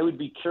I would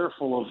be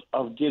careful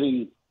of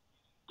getting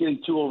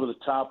too over the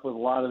top with a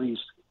lot of these,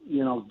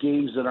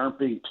 games that aren't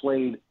being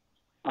played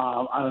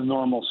on a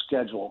normal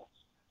schedule.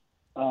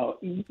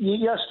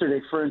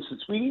 Yesterday, for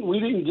instance, we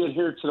didn't get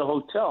here to the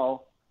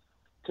hotel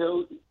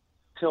till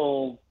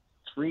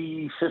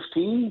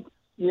 3:15.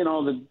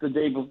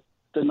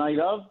 The night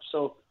of.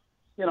 So.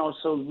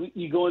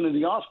 You go into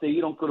the off day,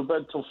 you don't go to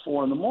bed till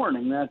 4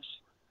 a.m.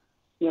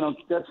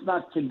 That's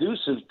not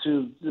conducive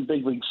to the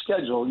big league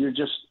schedule. You're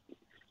just,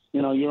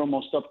 you're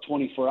almost up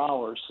 24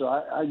 hours. So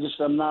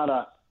I'm not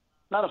a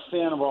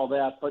fan of all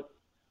that, but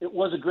it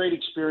was a great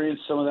experience.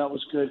 Some of that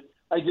was good.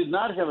 I did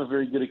not have a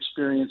very good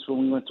experience when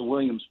we went to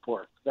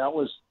Williamsport. That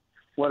was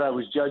what I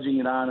was judging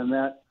it on, and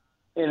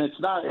it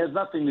has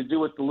nothing to do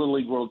with the Little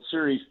League World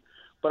Series,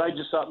 but I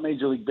just thought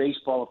Major League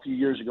Baseball a few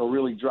years ago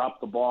really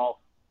dropped the ball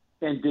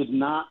and did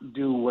not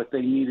do what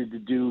they needed to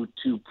do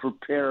to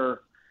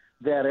prepare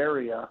that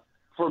area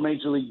for a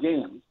Major League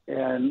game.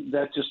 And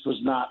that just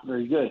was not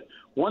very good.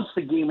 Once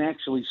the game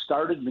actually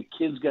started and the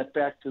kids got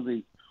back to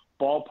the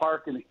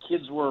ballpark and the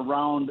kids were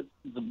around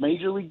the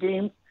Major League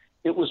game,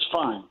 it was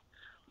fine.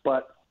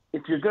 But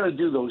if you're going to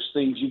do those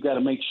things, you've got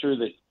to make sure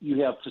that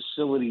you have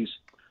facilities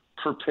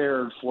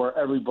prepared for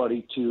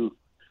everybody to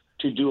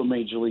do a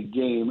Major League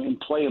game and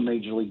play a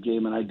Major League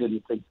game, and I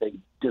didn't think they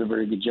did a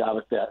very good job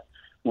at that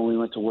when we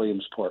went to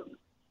Williamsport.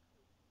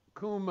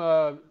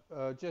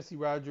 Jesse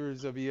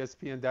Rogers of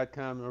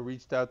ESPN.com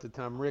reached out to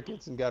Tom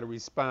Ricketts and got a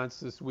response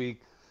this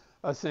week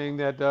saying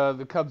that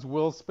the Cubs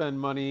will spend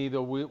money, they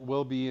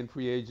will be in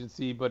free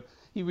agency, but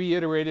he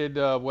reiterated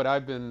what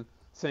I've been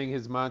saying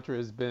his mantra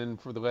has been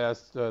for the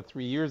last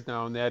 3 years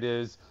now, and that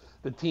is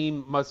the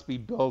team must be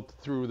built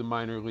through the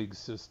minor league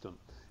system.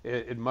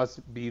 It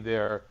must be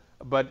there.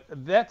 But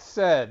that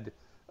said,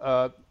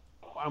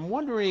 I'm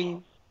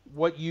wondering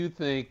what you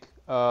think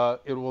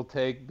it will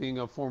take, being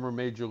a former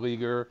major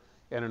leaguer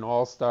and an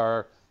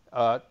all-star,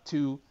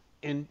 to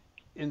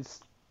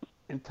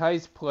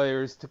entice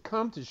players to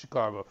come to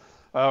Chicago.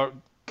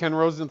 Ken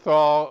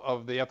Rosenthal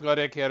of The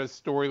Athletic had a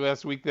story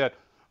last week that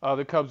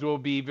the Cubs will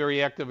be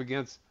very active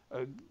against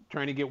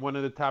trying to get one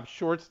of the top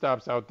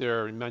shortstops out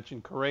there. He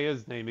mentioned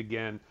Correa's name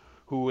again,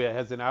 who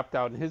has an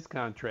opt-out in his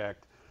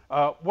contract.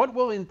 What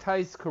will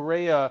entice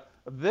Correa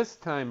this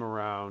time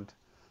around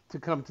to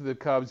come to the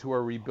Cubs, who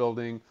are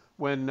rebuilding,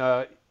 when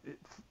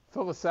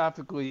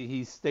philosophically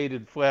he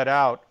stated flat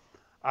out,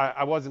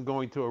 I wasn't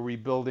going to a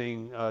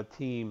rebuilding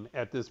team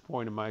at this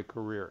point in my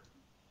career?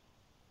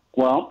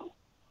 Well,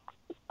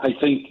 I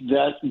think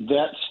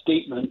that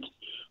statement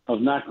of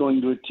not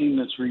going to a team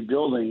that's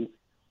rebuilding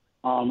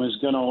is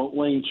going to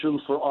reign true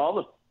for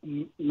all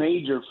the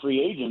major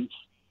free agents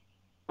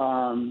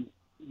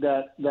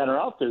that are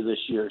out there this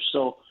year.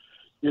 So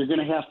you're going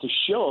to have to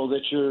show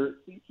that you're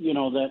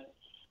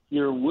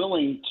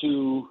willing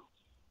to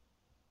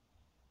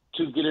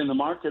get in the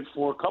market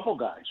for a couple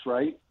guys,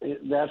 right?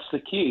 That's the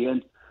key.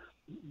 And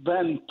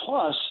then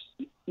plus,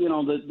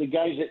 the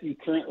guys that you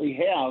currently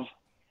have,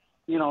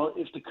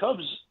 if the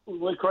Cubs,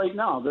 like right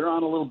now, they're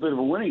on a little bit of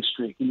a winning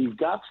streak, and you've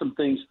got some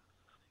things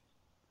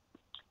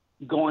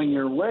going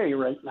your way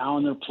right now,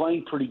 and they're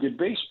playing pretty good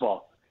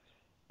baseball.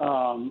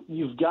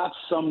 You've got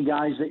some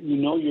guys that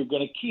you're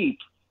going to keep.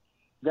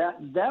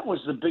 That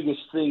was the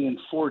biggest thing in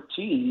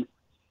 2014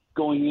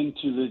 going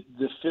into the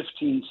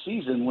 2015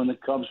 season when the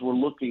Cubs were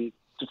looking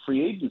to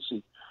free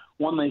agency.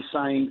 One, they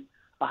signed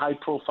a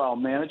high-profile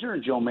manager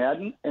in Joe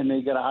Madden, and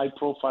they got a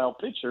high-profile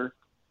pitcher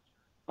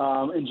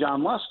in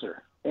John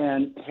Lester.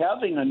 And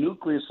having a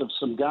nucleus of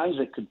some guys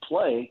that could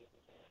play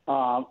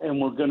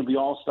and were going to be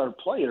all-star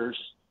players,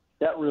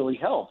 that really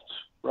helped,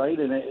 right?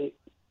 And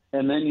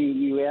then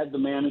you add the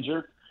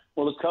manager.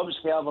 Well, the Cubs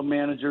have a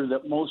manager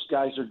that most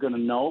guys are going to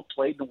know,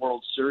 played in the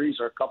World Series,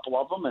 or a couple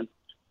of them, and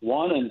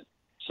won. And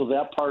so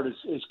that part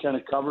is kind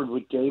of covered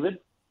with David.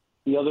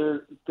 The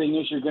other thing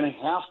is you're going to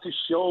have to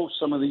show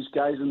some of these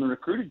guys in the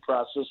recruiting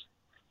process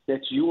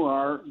that you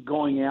are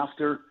going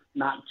after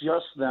not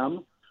just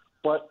them,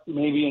 but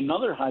maybe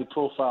another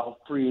high-profile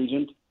free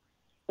agent.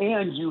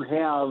 And you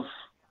have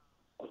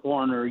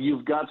Warner.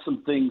 You've got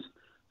some things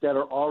that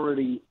are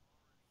already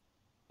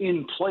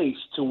in place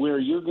to where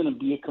you're going to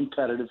be a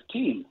competitive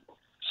team.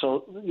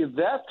 So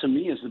that, to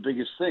me, is the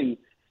biggest thing.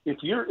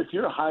 If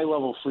you're a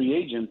high-level free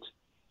agent,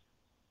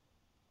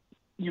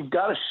 you've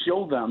got to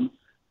show them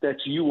that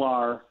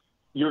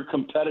you're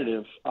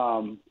competitive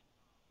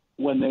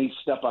when they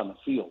step on the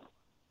field.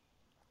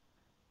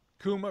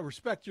 Kuma,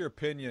 respect your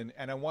opinion,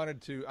 and I don't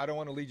want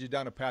to lead you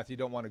down a path you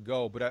don't want to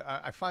go, but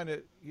I find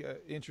it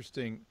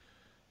interesting.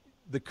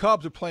 The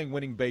Cubs are playing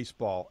winning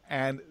baseball,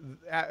 and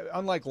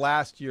unlike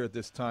last year at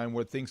this time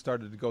where things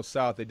started to go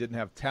south, they didn't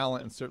have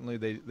talent, and certainly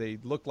they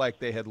looked like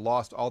they had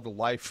lost all the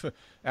life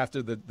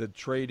after the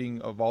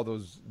trading of all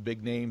those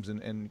big names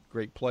and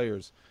great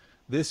players.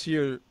 This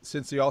year,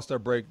 since the All-Star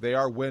break, they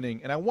are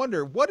winning. And I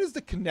wonder, what is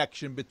the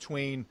connection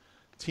between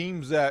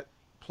teams that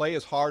play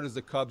as hard as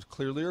the Cubs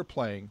clearly are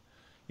playing?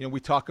 We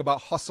talk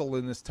about hustle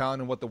in this town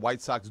and what the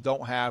White Sox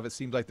don't have. It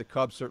seems like the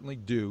Cubs certainly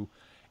do.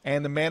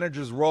 And the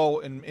manager's role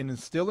in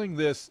instilling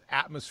this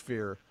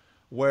atmosphere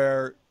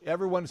where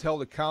everyone's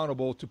held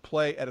accountable to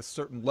play at a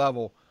certain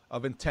level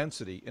of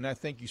intensity. And I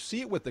think you see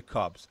it with the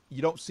Cubs.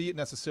 You don't see it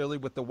necessarily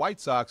with the White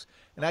Sox.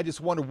 And I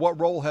just wonder, what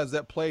role has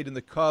that played in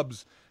the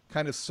Cubs'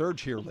 kind of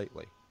surge here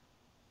lately?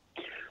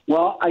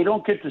 Well, I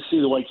don't get to see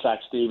the White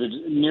Sox, David,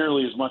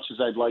 nearly as much as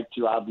I'd like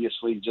to,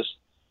 obviously, just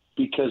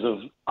because of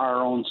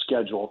our own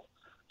schedule.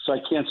 So I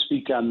can't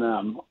speak on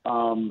them.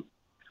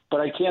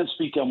 But I can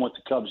speak on what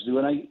the Cubs do.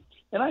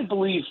 And I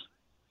believe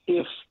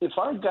if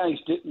our guys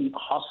didn't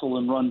hustle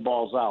and run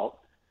balls out,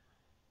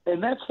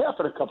 and that's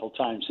happened a couple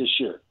times this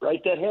year,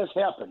 right? That has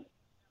happened.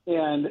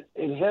 And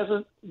it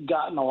hasn't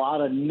gotten a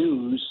lot of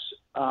news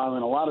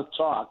and a lot of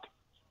talk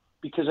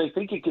because I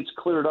think it gets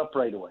cleared up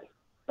right away,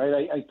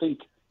 right? I think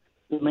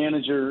the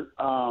manager,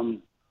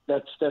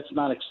 that's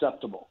not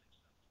acceptable.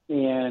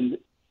 And,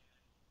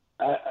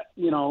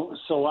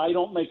 so I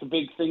don't make a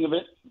big thing of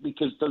it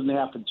because it doesn't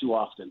happen too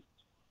often.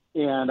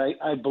 And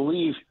I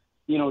believe,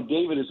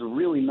 David is a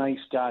really nice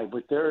guy,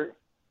 but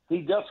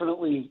he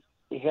definitely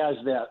has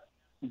that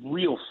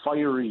real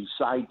fiery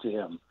side to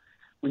him.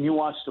 When you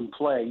watched him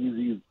play,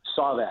 you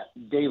saw that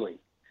daily.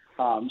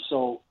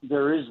 So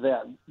there's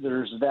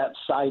that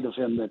side of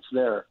him that's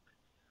there,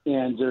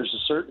 and there's a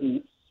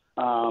certain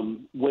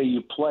way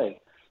you play.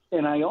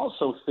 And I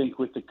also think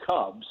with the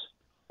Cubs,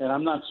 and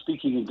I'm not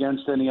speaking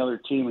against any other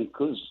team, in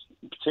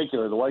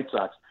particular the White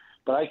Sox,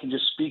 but I can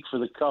just speak for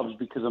the Cubs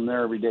because I'm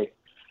there every day.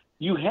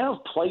 You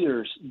have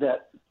players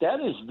that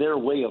is their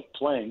way of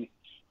playing.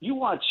 You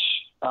watch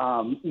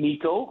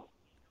Nico,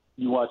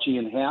 you watch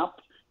Ian Happ,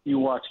 you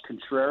watch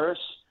Contreras,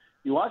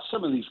 you watch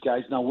some of these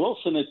guys. Now,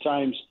 Wilson at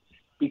times,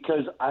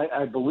 because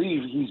I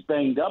believe he's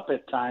banged up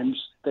at times,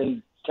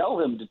 they tell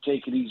him to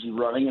take it easy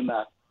running and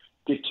not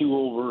get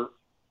too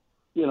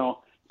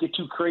get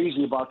too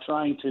crazy about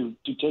trying to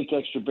take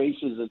extra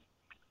bases and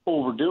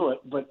overdo it.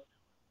 But,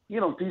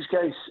 these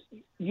guys,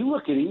 you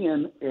look at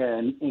Ian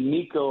and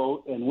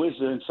Nico and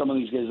Wizard and some of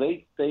these guys,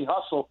 they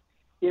hustle.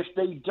 If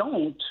they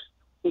don't,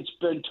 it's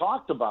been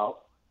talked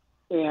about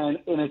and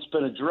it's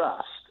been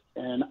addressed.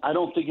 And I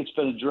don't think it's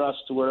been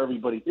addressed to where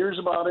everybody hears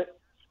about it,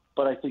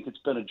 but I think it's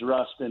been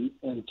addressed, and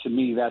to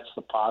me, that's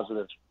the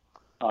positive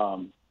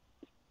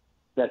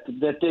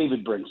that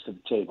David brings to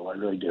the table. I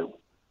really do.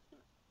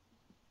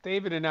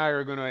 David and I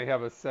are going to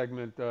have a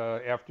segment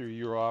after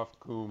you're off,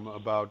 Coom,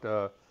 about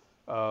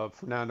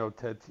Fernando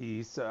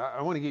Tatis.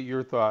 I want to get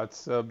your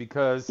thoughts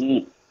because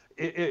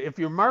if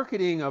you're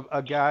marketing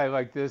a guy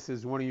like this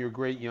as one of your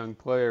great young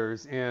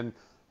players, and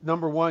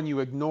number one,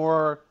 you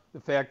ignore the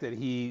fact that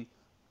he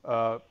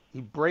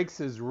breaks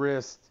his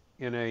wrist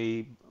in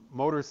a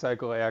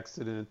motorcycle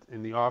accident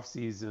in the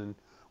offseason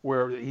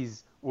where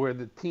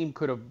the team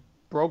could have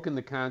broken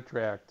the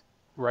contract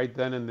right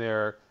then and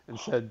there and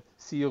said,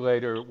 see you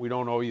later, we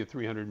don't owe you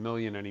 $300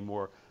 million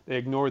anymore. They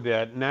ignored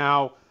that.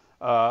 Now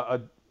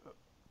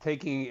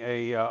taking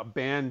a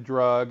banned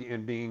drug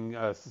and being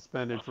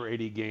suspended for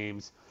 80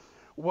 games.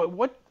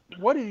 What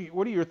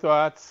are your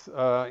thoughts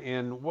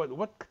and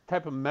what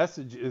type of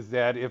message is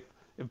that if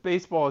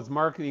baseball is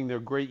marketing their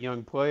great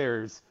young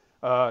players,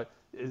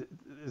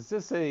 is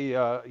this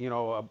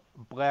a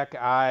black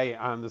eye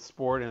on the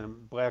sport and a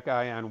black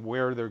eye on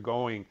where they're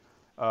going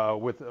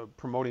with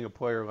promoting a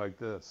player like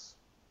this?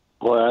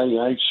 Well,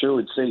 I sure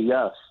would say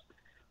yes.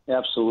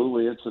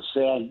 Absolutely. It's a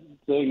sad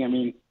thing. I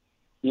mean,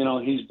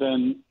 he's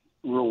been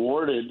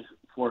rewarded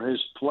for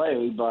his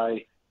play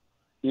by,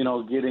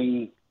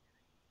 getting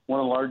one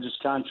of the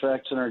largest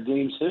contracts in our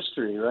game's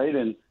history, right?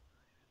 And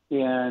he's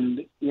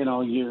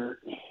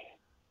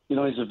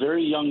a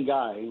very young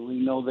guy. We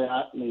know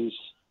that, and he's,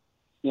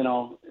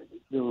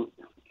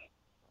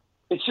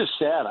 it's just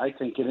sad, I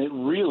think, and it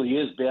really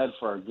is bad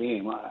for our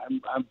game.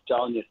 I'm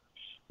telling you,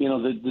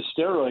 the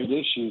steroid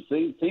issue,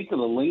 think of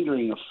the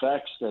lingering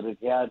effects that it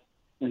had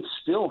and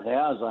still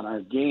has on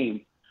our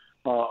game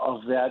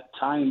of that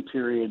time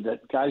period,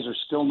 that guys are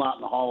still not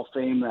in the Hall of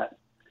Fame, that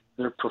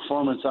their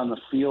performance on the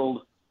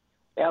field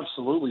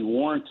absolutely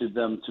warranted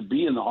them to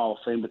be in the Hall of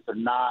Fame, but they're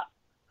not.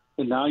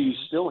 And now you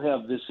still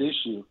have this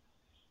issue.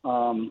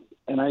 And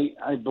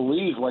I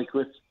believe, like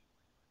with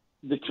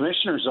the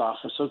commissioner's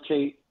office,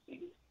 okay,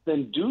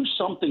 then do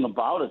something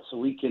about it so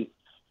we can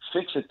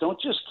fix it.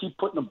 Don't just keep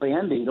putting a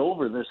Band-Aid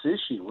over this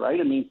issue, right?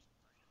 I mean,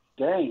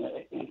 dang,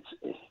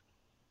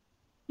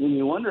 and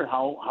you wonder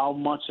how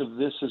much of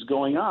this is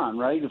going on,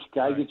 right? If a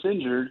guy gets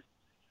injured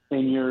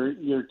and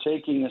you're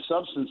taking a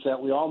substance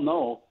that we all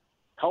know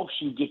helps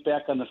you get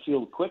back on the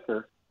field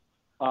quicker,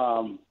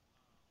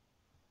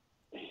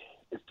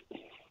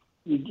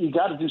 you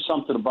got to do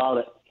something about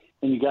it,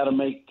 and you got to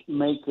make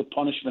the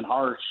punishment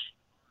harsh,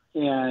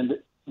 and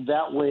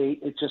that way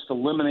it just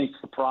eliminates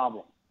the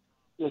problem.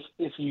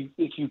 If you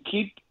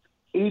keep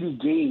 80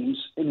 games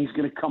and he's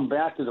going to come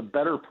back as a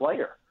better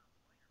player,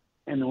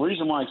 and the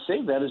reason why I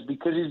say that is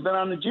because he's been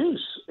on the juice,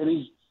 and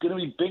he's going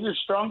to be bigger,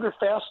 stronger,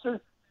 faster.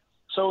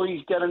 So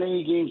he's got an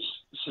 80-game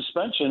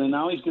suspension, and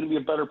now he's going to be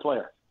a better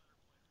player.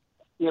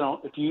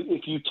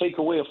 If you take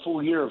away a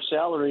full year of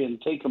salary and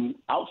take him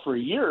out for a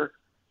year,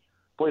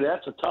 boy,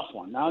 that's a tough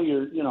one. Now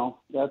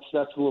that's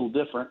a little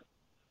different.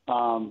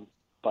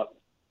 But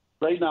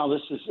right now,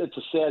 it's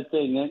a sad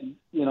thing.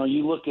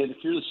 You look at,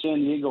 if you're the San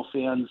Diego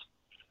fans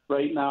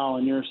right now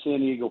and you're San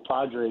Diego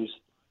Padres,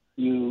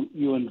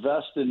 you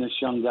invest in this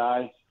young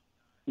guy.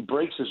 He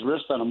breaks his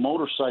wrist on a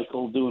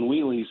motorcycle doing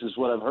wheelies, is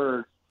what I've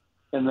heard,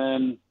 and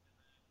then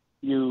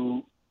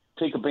you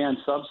take a banned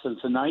substance,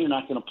 and now you're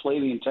not going to play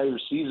the entire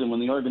season when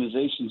the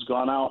organization's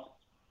gone out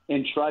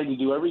and tried to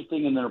do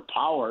everything in their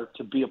power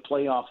to be a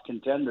playoff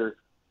contender,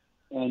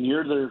 and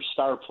you're their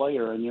star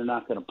player, and you're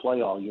not going to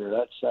play all year.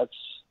 That's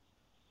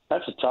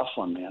a tough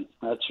one, man.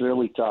 That's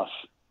really tough.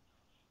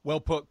 Well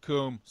put,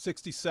 Coom.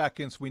 60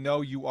 seconds. We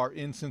know you are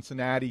in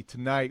Cincinnati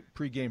tonight.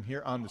 Pregame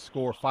here on The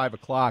Score, 5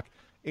 o'clock.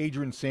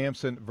 Adrian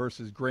Sampson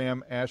versus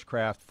Graham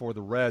Ashcraft for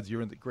the Reds.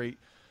 You're in the great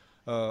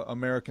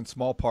American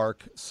Small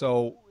Park.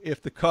 So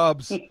if the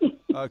Cubs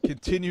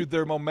continued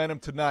their momentum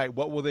tonight,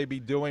 what will they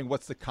be doing?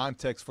 What's the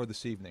context for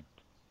this evening?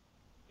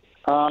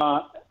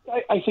 I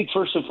think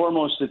first and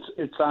foremost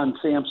it's on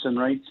Sampson,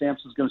 right?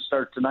 Sampson's going to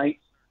start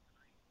tonight.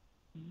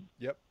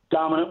 Yep.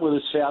 Dominant with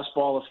his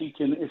fastball. If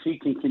he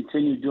can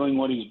continue doing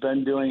what he's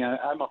been doing,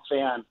 I'm a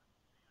fan,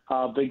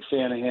 big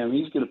fan of him.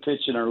 He's going to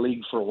pitch in our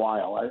league for a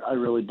while. I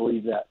really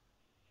believe that.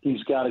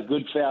 He's got a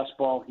good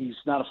fastball. He's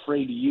not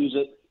afraid to use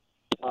it.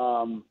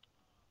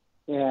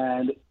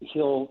 And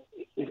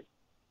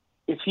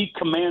if if he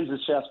commands his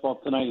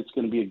fastball tonight, it's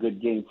going to be a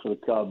good game for the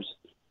Cubs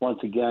once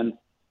again.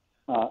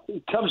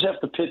 Cubs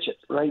have to pitch it,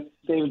 right?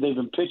 They've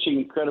been pitching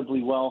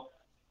incredibly well.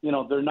 You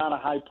know, they're not a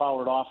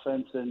high-powered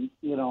offense, and,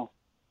 you know,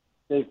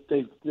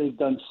 they've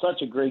done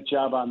such a great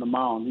job on the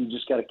mound. You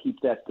just got to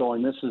keep that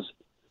going. This is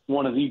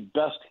one of the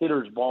best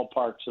hitters'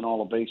 ballparks in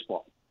all of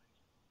baseball.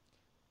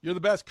 You're the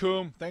best,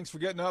 Coom. Thanks for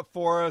getting up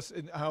for us,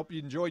 and I hope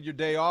you enjoyed your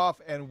day off,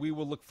 and we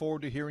will look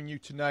forward to hearing you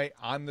tonight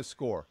on The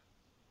Score.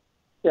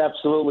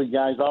 Absolutely,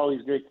 guys.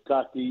 Always great to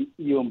talk to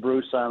you and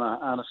Bruce on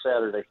a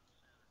Saturday.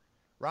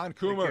 Ron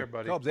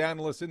Coomer, Cubs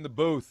analyst in the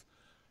booth,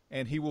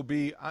 and he will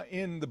be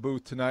in the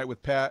booth tonight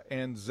with Pat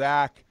and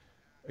Zach.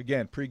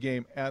 Again,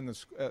 pregame and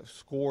the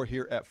Score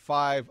here at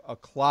 5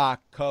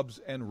 o'clock, Cubs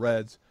and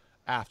Reds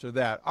after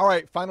that. All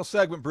right, final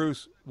segment,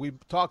 Bruce. We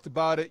talked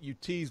about it. You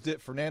teased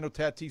it. Fernando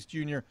Tatis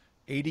Jr.,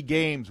 80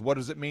 games. What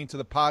does it mean to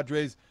the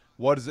Padres?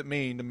 What does it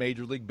mean to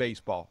Major League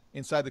Baseball?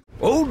 Inside the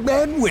Old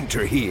Man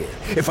Winter here.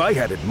 If I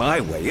had it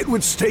my way, it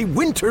would stay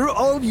winter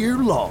all year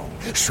long.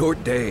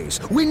 Short days,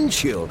 wind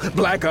chill,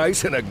 black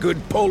ice, and a good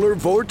polar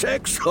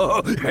vortex.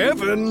 Oh,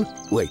 heaven.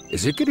 Wait,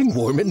 is it getting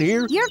warm in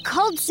here? Your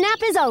cold snap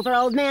is over,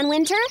 Old Man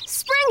Winter.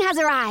 Spring has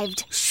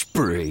arrived.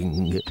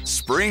 Spring.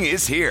 Spring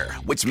is here,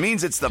 which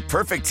means it's the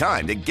perfect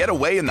time to get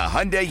away in the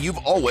Hyundai you've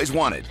always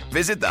wanted.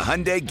 Visit the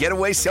Hyundai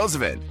Getaway Sales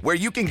Event, where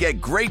you can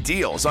get great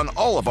deals on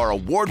all of our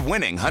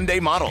award-winning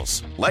Hyundai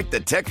models, like the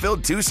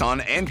tech-filled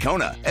Tucson and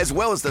Kona, as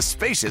well as the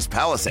spacious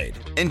Palisade.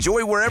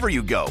 Enjoy wherever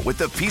you go with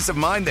the peace of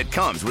mind that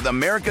comes with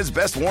America's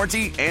best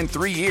warranty and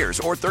 3 years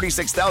or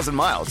 36,000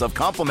 miles of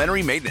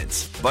complimentary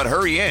maintenance. But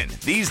hurry in,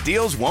 these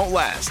deals won't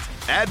last.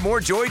 Add more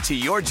joy to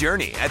your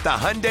journey at the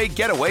Hyundai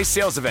Getaway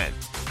Sales Event.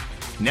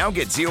 Now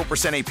get 0%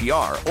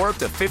 APR or up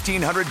to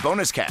 $1,500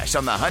 bonus cash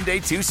on the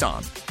Hyundai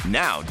Tucson.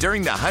 Now,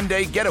 during the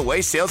Hyundai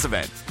Getaway Sales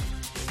Event.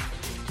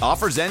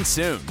 Offers end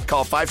soon.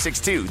 Call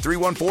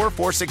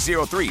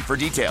 562-314-4603 for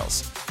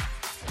details.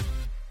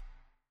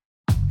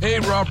 Hey,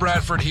 Rob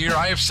Bradford here.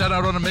 I have set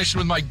out on a mission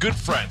with my good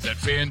friends at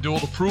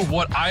FanDuel to prove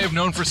what I have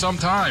known for some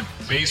time.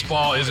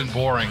 Baseball isn't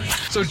boring.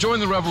 So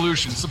join the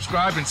revolution.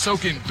 Subscribe and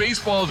soak in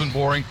Baseball Isn't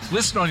Boring.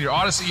 Listen on your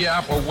Odyssey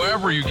app or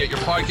wherever you get your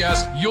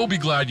podcast. You'll be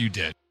glad you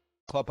did.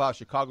 Clubhouse,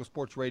 Chicago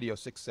Sports Radio,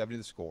 670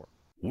 The Score.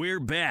 We're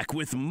back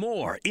with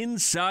more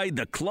Inside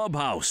the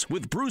Clubhouse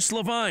with Bruce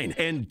Levine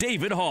and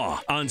David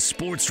Haugh on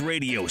Sports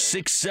Radio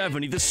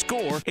 670 The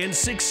Score and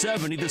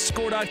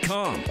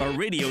 670thescore.com, a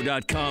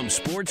radio.com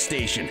sports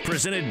station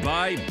presented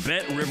by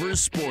Bet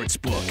Rivers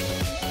Sportsbook.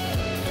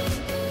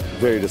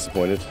 Very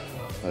disappointed.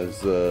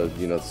 It's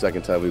the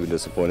second time we've been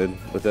disappointed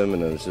with him,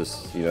 and it's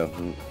just, you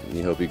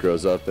hope he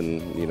grows up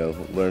and,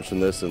 learns from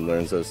this and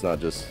learns that it's not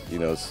just,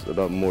 it's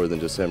about more than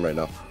just him right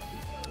now.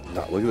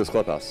 No, look at this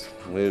clubhouse.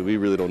 We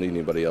really don't need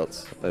anybody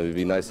else. It'd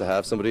be nice to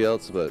have somebody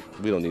else, but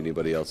we don't need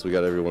anybody else. We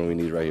got everyone we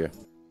need right here.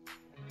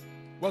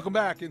 Welcome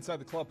back inside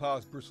the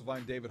clubhouse. Bruce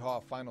Levine, David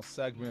Haugh, final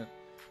segment.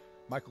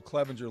 Michael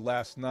Clevenger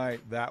last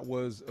night. That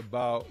was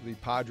about the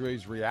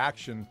Padres'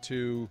 reaction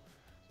to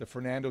the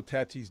Fernando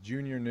Tatis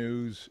Jr.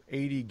 news.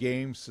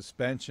 80-game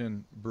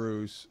suspension,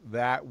 Bruce.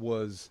 That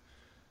was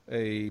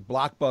a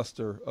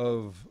blockbuster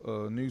of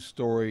a news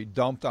story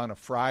dumped on a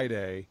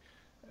Friday,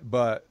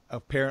 but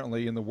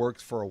apparently in the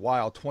works for a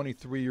while.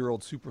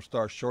 23-year-old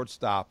superstar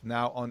shortstop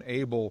now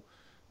unable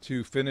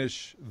to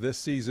finish this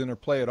season or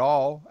play at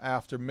all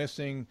after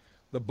missing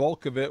the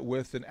bulk of it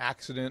with an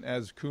accident,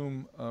 as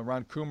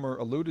Ron Coomer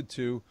alluded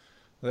to,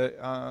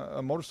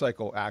 a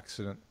motorcycle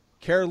accident.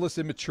 Careless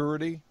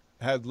immaturity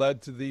had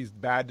led to these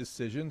bad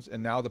decisions,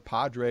 and now the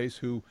Padres,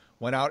 who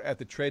went out at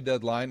the trade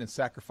deadline and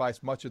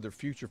sacrificed much of their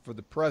future for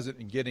the present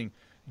in getting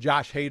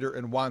Josh Hader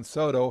and Juan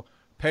Soto,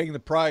 paying the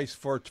price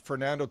for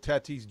Fernando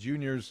Tatis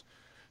Jr.'s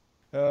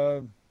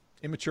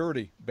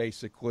immaturity,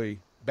 basically.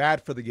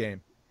 Bad for the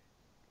game.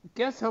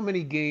 Guess how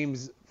many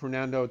games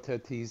Fernando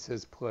Tatis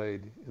has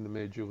played in the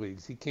major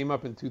leagues? He came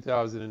up in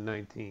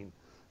 2019.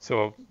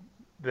 So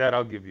that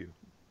I'll give you.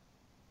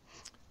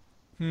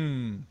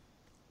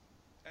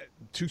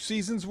 2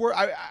 seasons were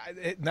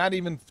not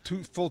even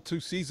full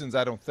 2 seasons,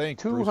 I don't think.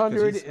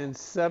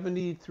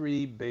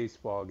 273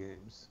 baseball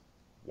games.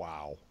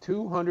 Wow.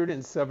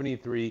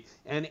 273.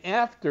 And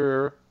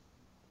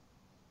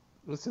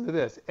listen to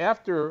this,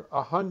 after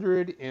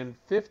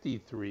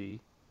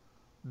 153,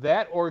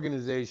 that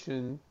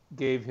organization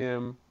gave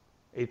him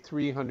a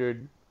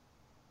 $300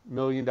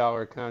 million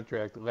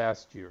contract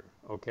last year,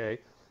 okay?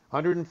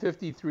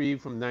 153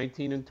 from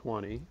 19 and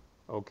 20,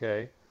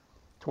 okay?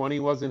 20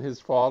 wasn't his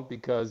fault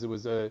because it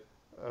was a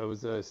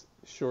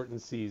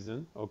shortened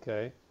season,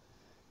 okay?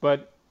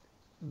 But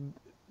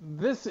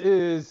this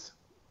is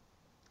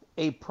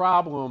a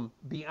problem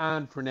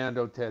beyond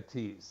Fernando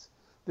Tatis.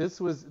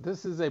 This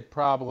is a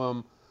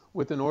problem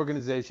with an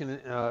organization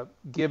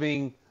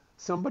giving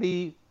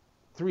somebody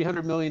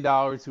 $300 million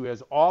who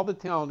has all the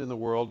talent in the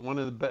world, one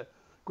of the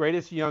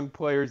greatest young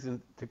players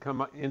to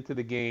come into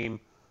the game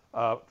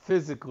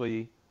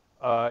physically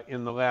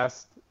in the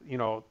last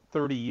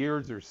 30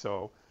 years or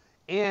so,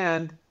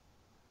 and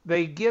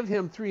they give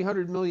him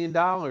 $300 million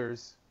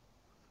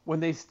when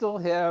they still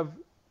have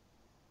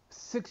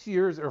 6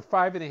 years or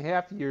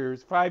 5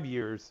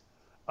 years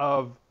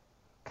of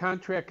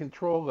contract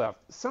control left.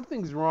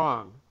 Something's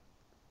wrong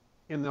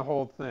in the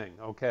whole thing,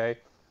 okay?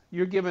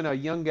 You're giving a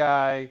young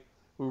guy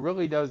who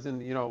really doesn't,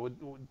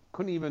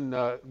 couldn't even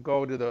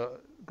go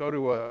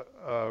to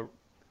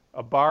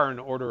a bar and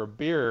order a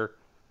beer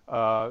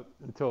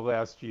until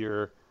last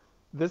year,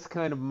 this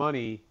kind of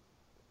money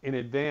in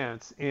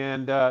advance,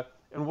 and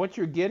what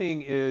you're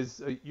getting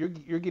is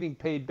you're getting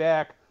paid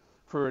back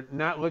for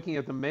not looking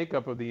at the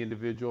makeup of the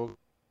individual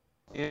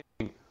and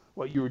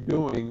what you were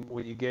doing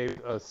when you gave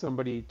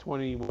somebody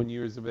 21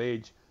 years of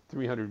age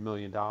 $300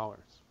 million.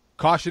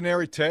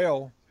 Cautionary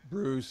tale,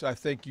 Bruce. I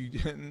think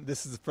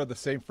this is for the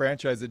same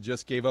franchise that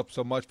just gave up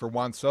so much for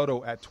Juan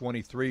Soto at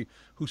 23,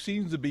 who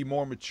seems to be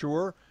more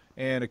mature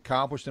and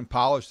accomplished and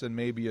polished than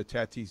maybe a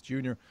Tatis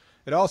Jr.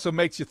 It also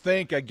makes you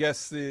think, I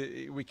guess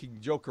we can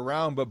joke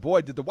around, but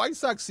boy, did the White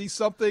Sox see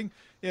something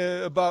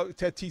about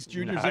Tatis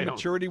Jr.'s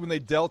immaturity when they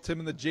dealt him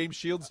in the James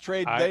Shields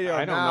trade?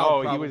 I don't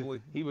know. Probably.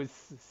 He was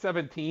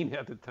 17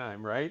 at the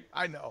time, right?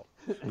 I know.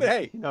 But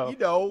hey,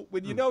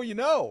 when you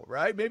know,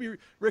 right? Maybe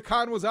Rick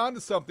Hahn was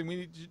onto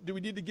something. Do we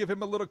need to give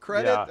him a little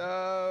credit?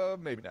 Yeah.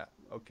 Maybe not.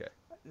 Okay.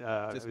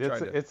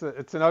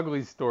 It's an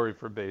ugly story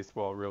for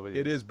baseball, really.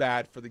 It is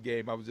bad for the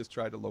game. I was just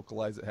trying to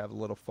localize it, have a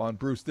little fun.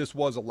 Bruce, this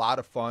was a lot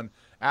of fun.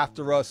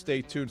 After us,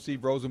 stay tuned. Steve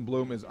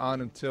Rosenblum is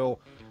on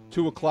until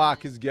 2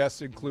 o'clock. His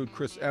guests include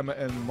Chris Emma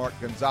and Mark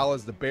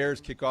Gonzalez. The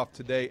Bears kick off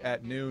today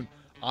at noon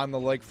on the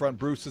lakefront.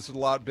 Bruce, this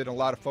has been a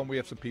lot of fun. We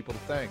have some people to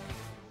thank.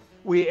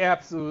 We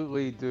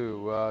absolutely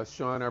do.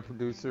 Sean, our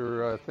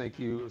producer, thank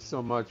you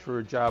so much for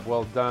a job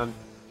well done.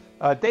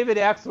 David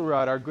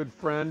Axelrod, our good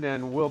friend,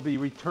 and will be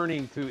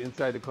returning to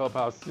Inside the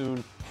Clubhouse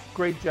soon.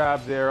 Great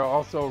job there.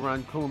 Also,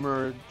 Ron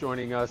Coomer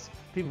joining us.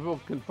 People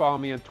can follow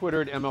me on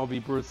Twitter at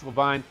MLB Bruce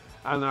Levine,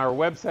 on our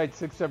website,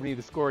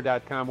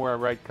 670thescore.com, where I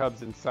write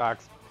Cubs and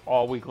Sox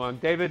all week long.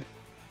 David,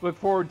 look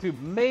forward to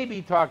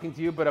maybe talking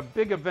to you, but a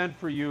big event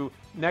for you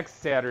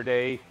next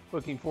Saturday.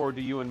 Looking forward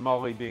to you and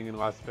Mully being in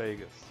Las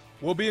Vegas.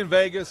 We'll be in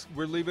Vegas.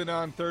 We're leaving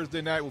on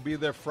Thursday night. We'll be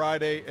there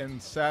Friday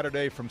and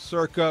Saturday from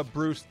Circa.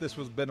 Bruce, this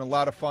has been a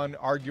lot of fun,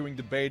 arguing,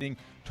 debating,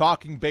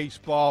 talking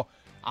baseball.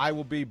 I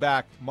will be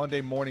back Monday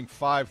morning,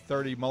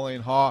 5:30, Mully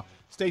and Haw.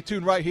 Stay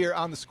tuned right here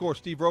on The Score.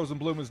 Steve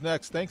Rosenblum is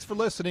next. Thanks for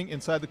listening.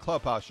 Inside the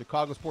Clubhouse,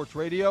 Chicago Sports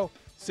Radio,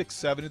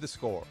 670 The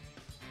Score.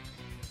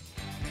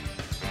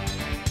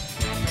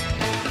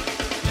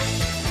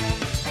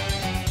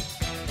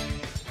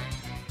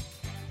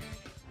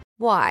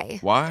 Why?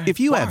 If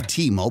you have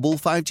T-Mobile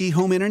 5G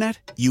home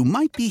internet, you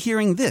might be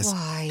hearing this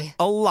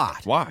a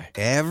lot. Why?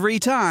 Every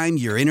time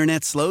your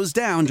internet slows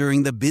down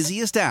during the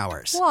busiest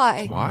hours.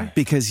 Why?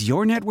 Because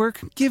your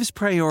network gives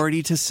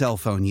priority to cell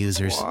phone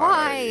users.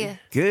 Why?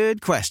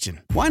 Good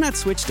question. Why not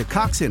switch to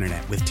Cox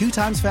Internet with 2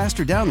 times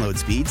faster download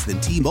speeds than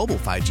T-Mobile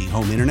 5G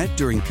home internet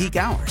during peak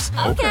hours?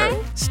 Okay.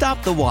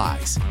 Stop the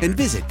whys and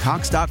visit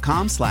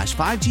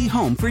cox.com/5G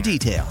home for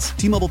details.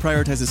 T-Mobile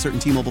prioritizes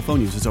certain T-Mobile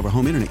phone users over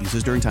home internet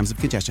users during times of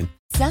congestion.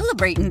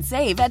 Celebrate and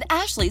save at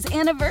Ashley's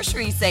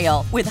Anniversary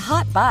Sale. With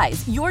Hot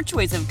Buys, your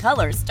choice of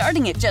colors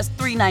starting at just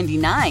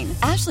 $3.99.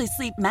 Ashley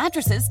Sleep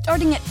mattresses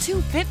starting at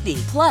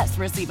 $2.50. Plus,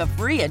 receive a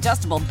free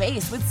adjustable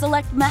base with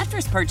select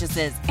mattress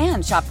purchases.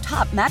 And shop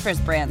top mattress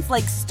brands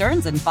like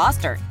Stearns &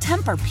 Foster,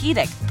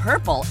 Tempur-Pedic,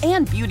 Purple,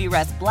 and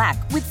Beautyrest Black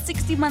with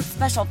 60-month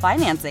special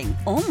financing.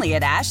 Only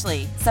at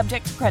Ashley.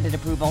 Subject to credit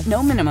approval.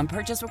 No minimum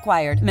purchase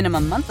required.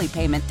 Minimum monthly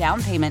payment,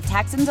 down payment,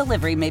 tax, and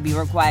delivery may be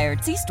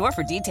required. See store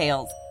for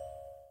details.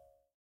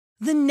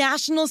 The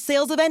national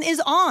sales event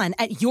is on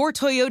at your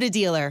Toyota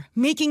dealer,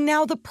 making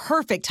now the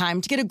perfect time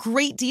to get a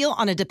great deal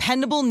on a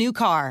dependable new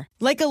car.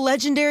 Like a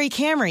legendary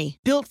Camry,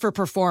 built for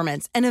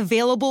performance and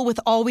available with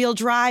all-wheel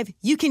drive,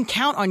 you can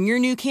count on your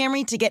new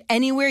Camry to get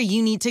anywhere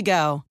you need to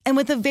go. And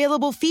with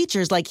available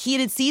features like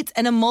heated seats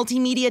and a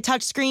multimedia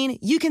touchscreen,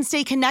 you can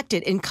stay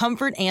connected in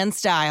comfort and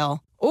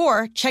style.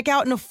 Or check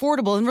out an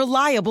affordable and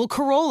reliable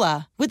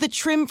Corolla with a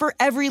trim for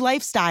every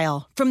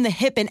lifestyle. From the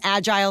hip and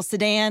agile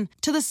sedan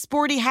to the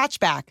sporty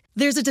hatchback,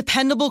 there's a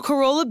dependable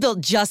Corolla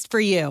built just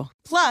for you.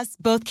 Plus,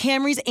 both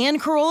Camrys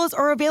and Corollas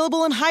are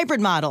available in hybrid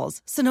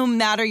models, so no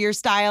matter your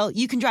style,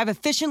 you can drive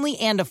efficiently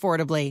and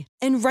affordably.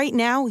 And right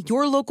now,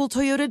 your local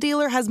Toyota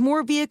dealer has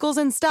more vehicles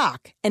in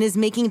stock and is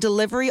making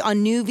delivery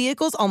on new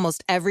vehicles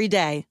almost every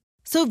day.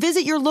 So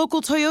visit your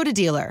local Toyota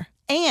dealer.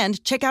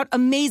 And check out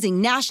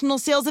amazing national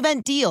sales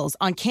event deals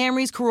on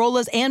Camrys,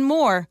 Corollas, and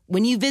more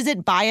when you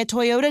visit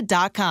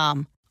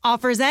buyatoyota.com.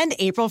 Offers end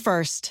April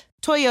 1st.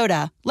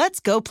 Toyota,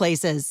 let's go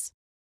places.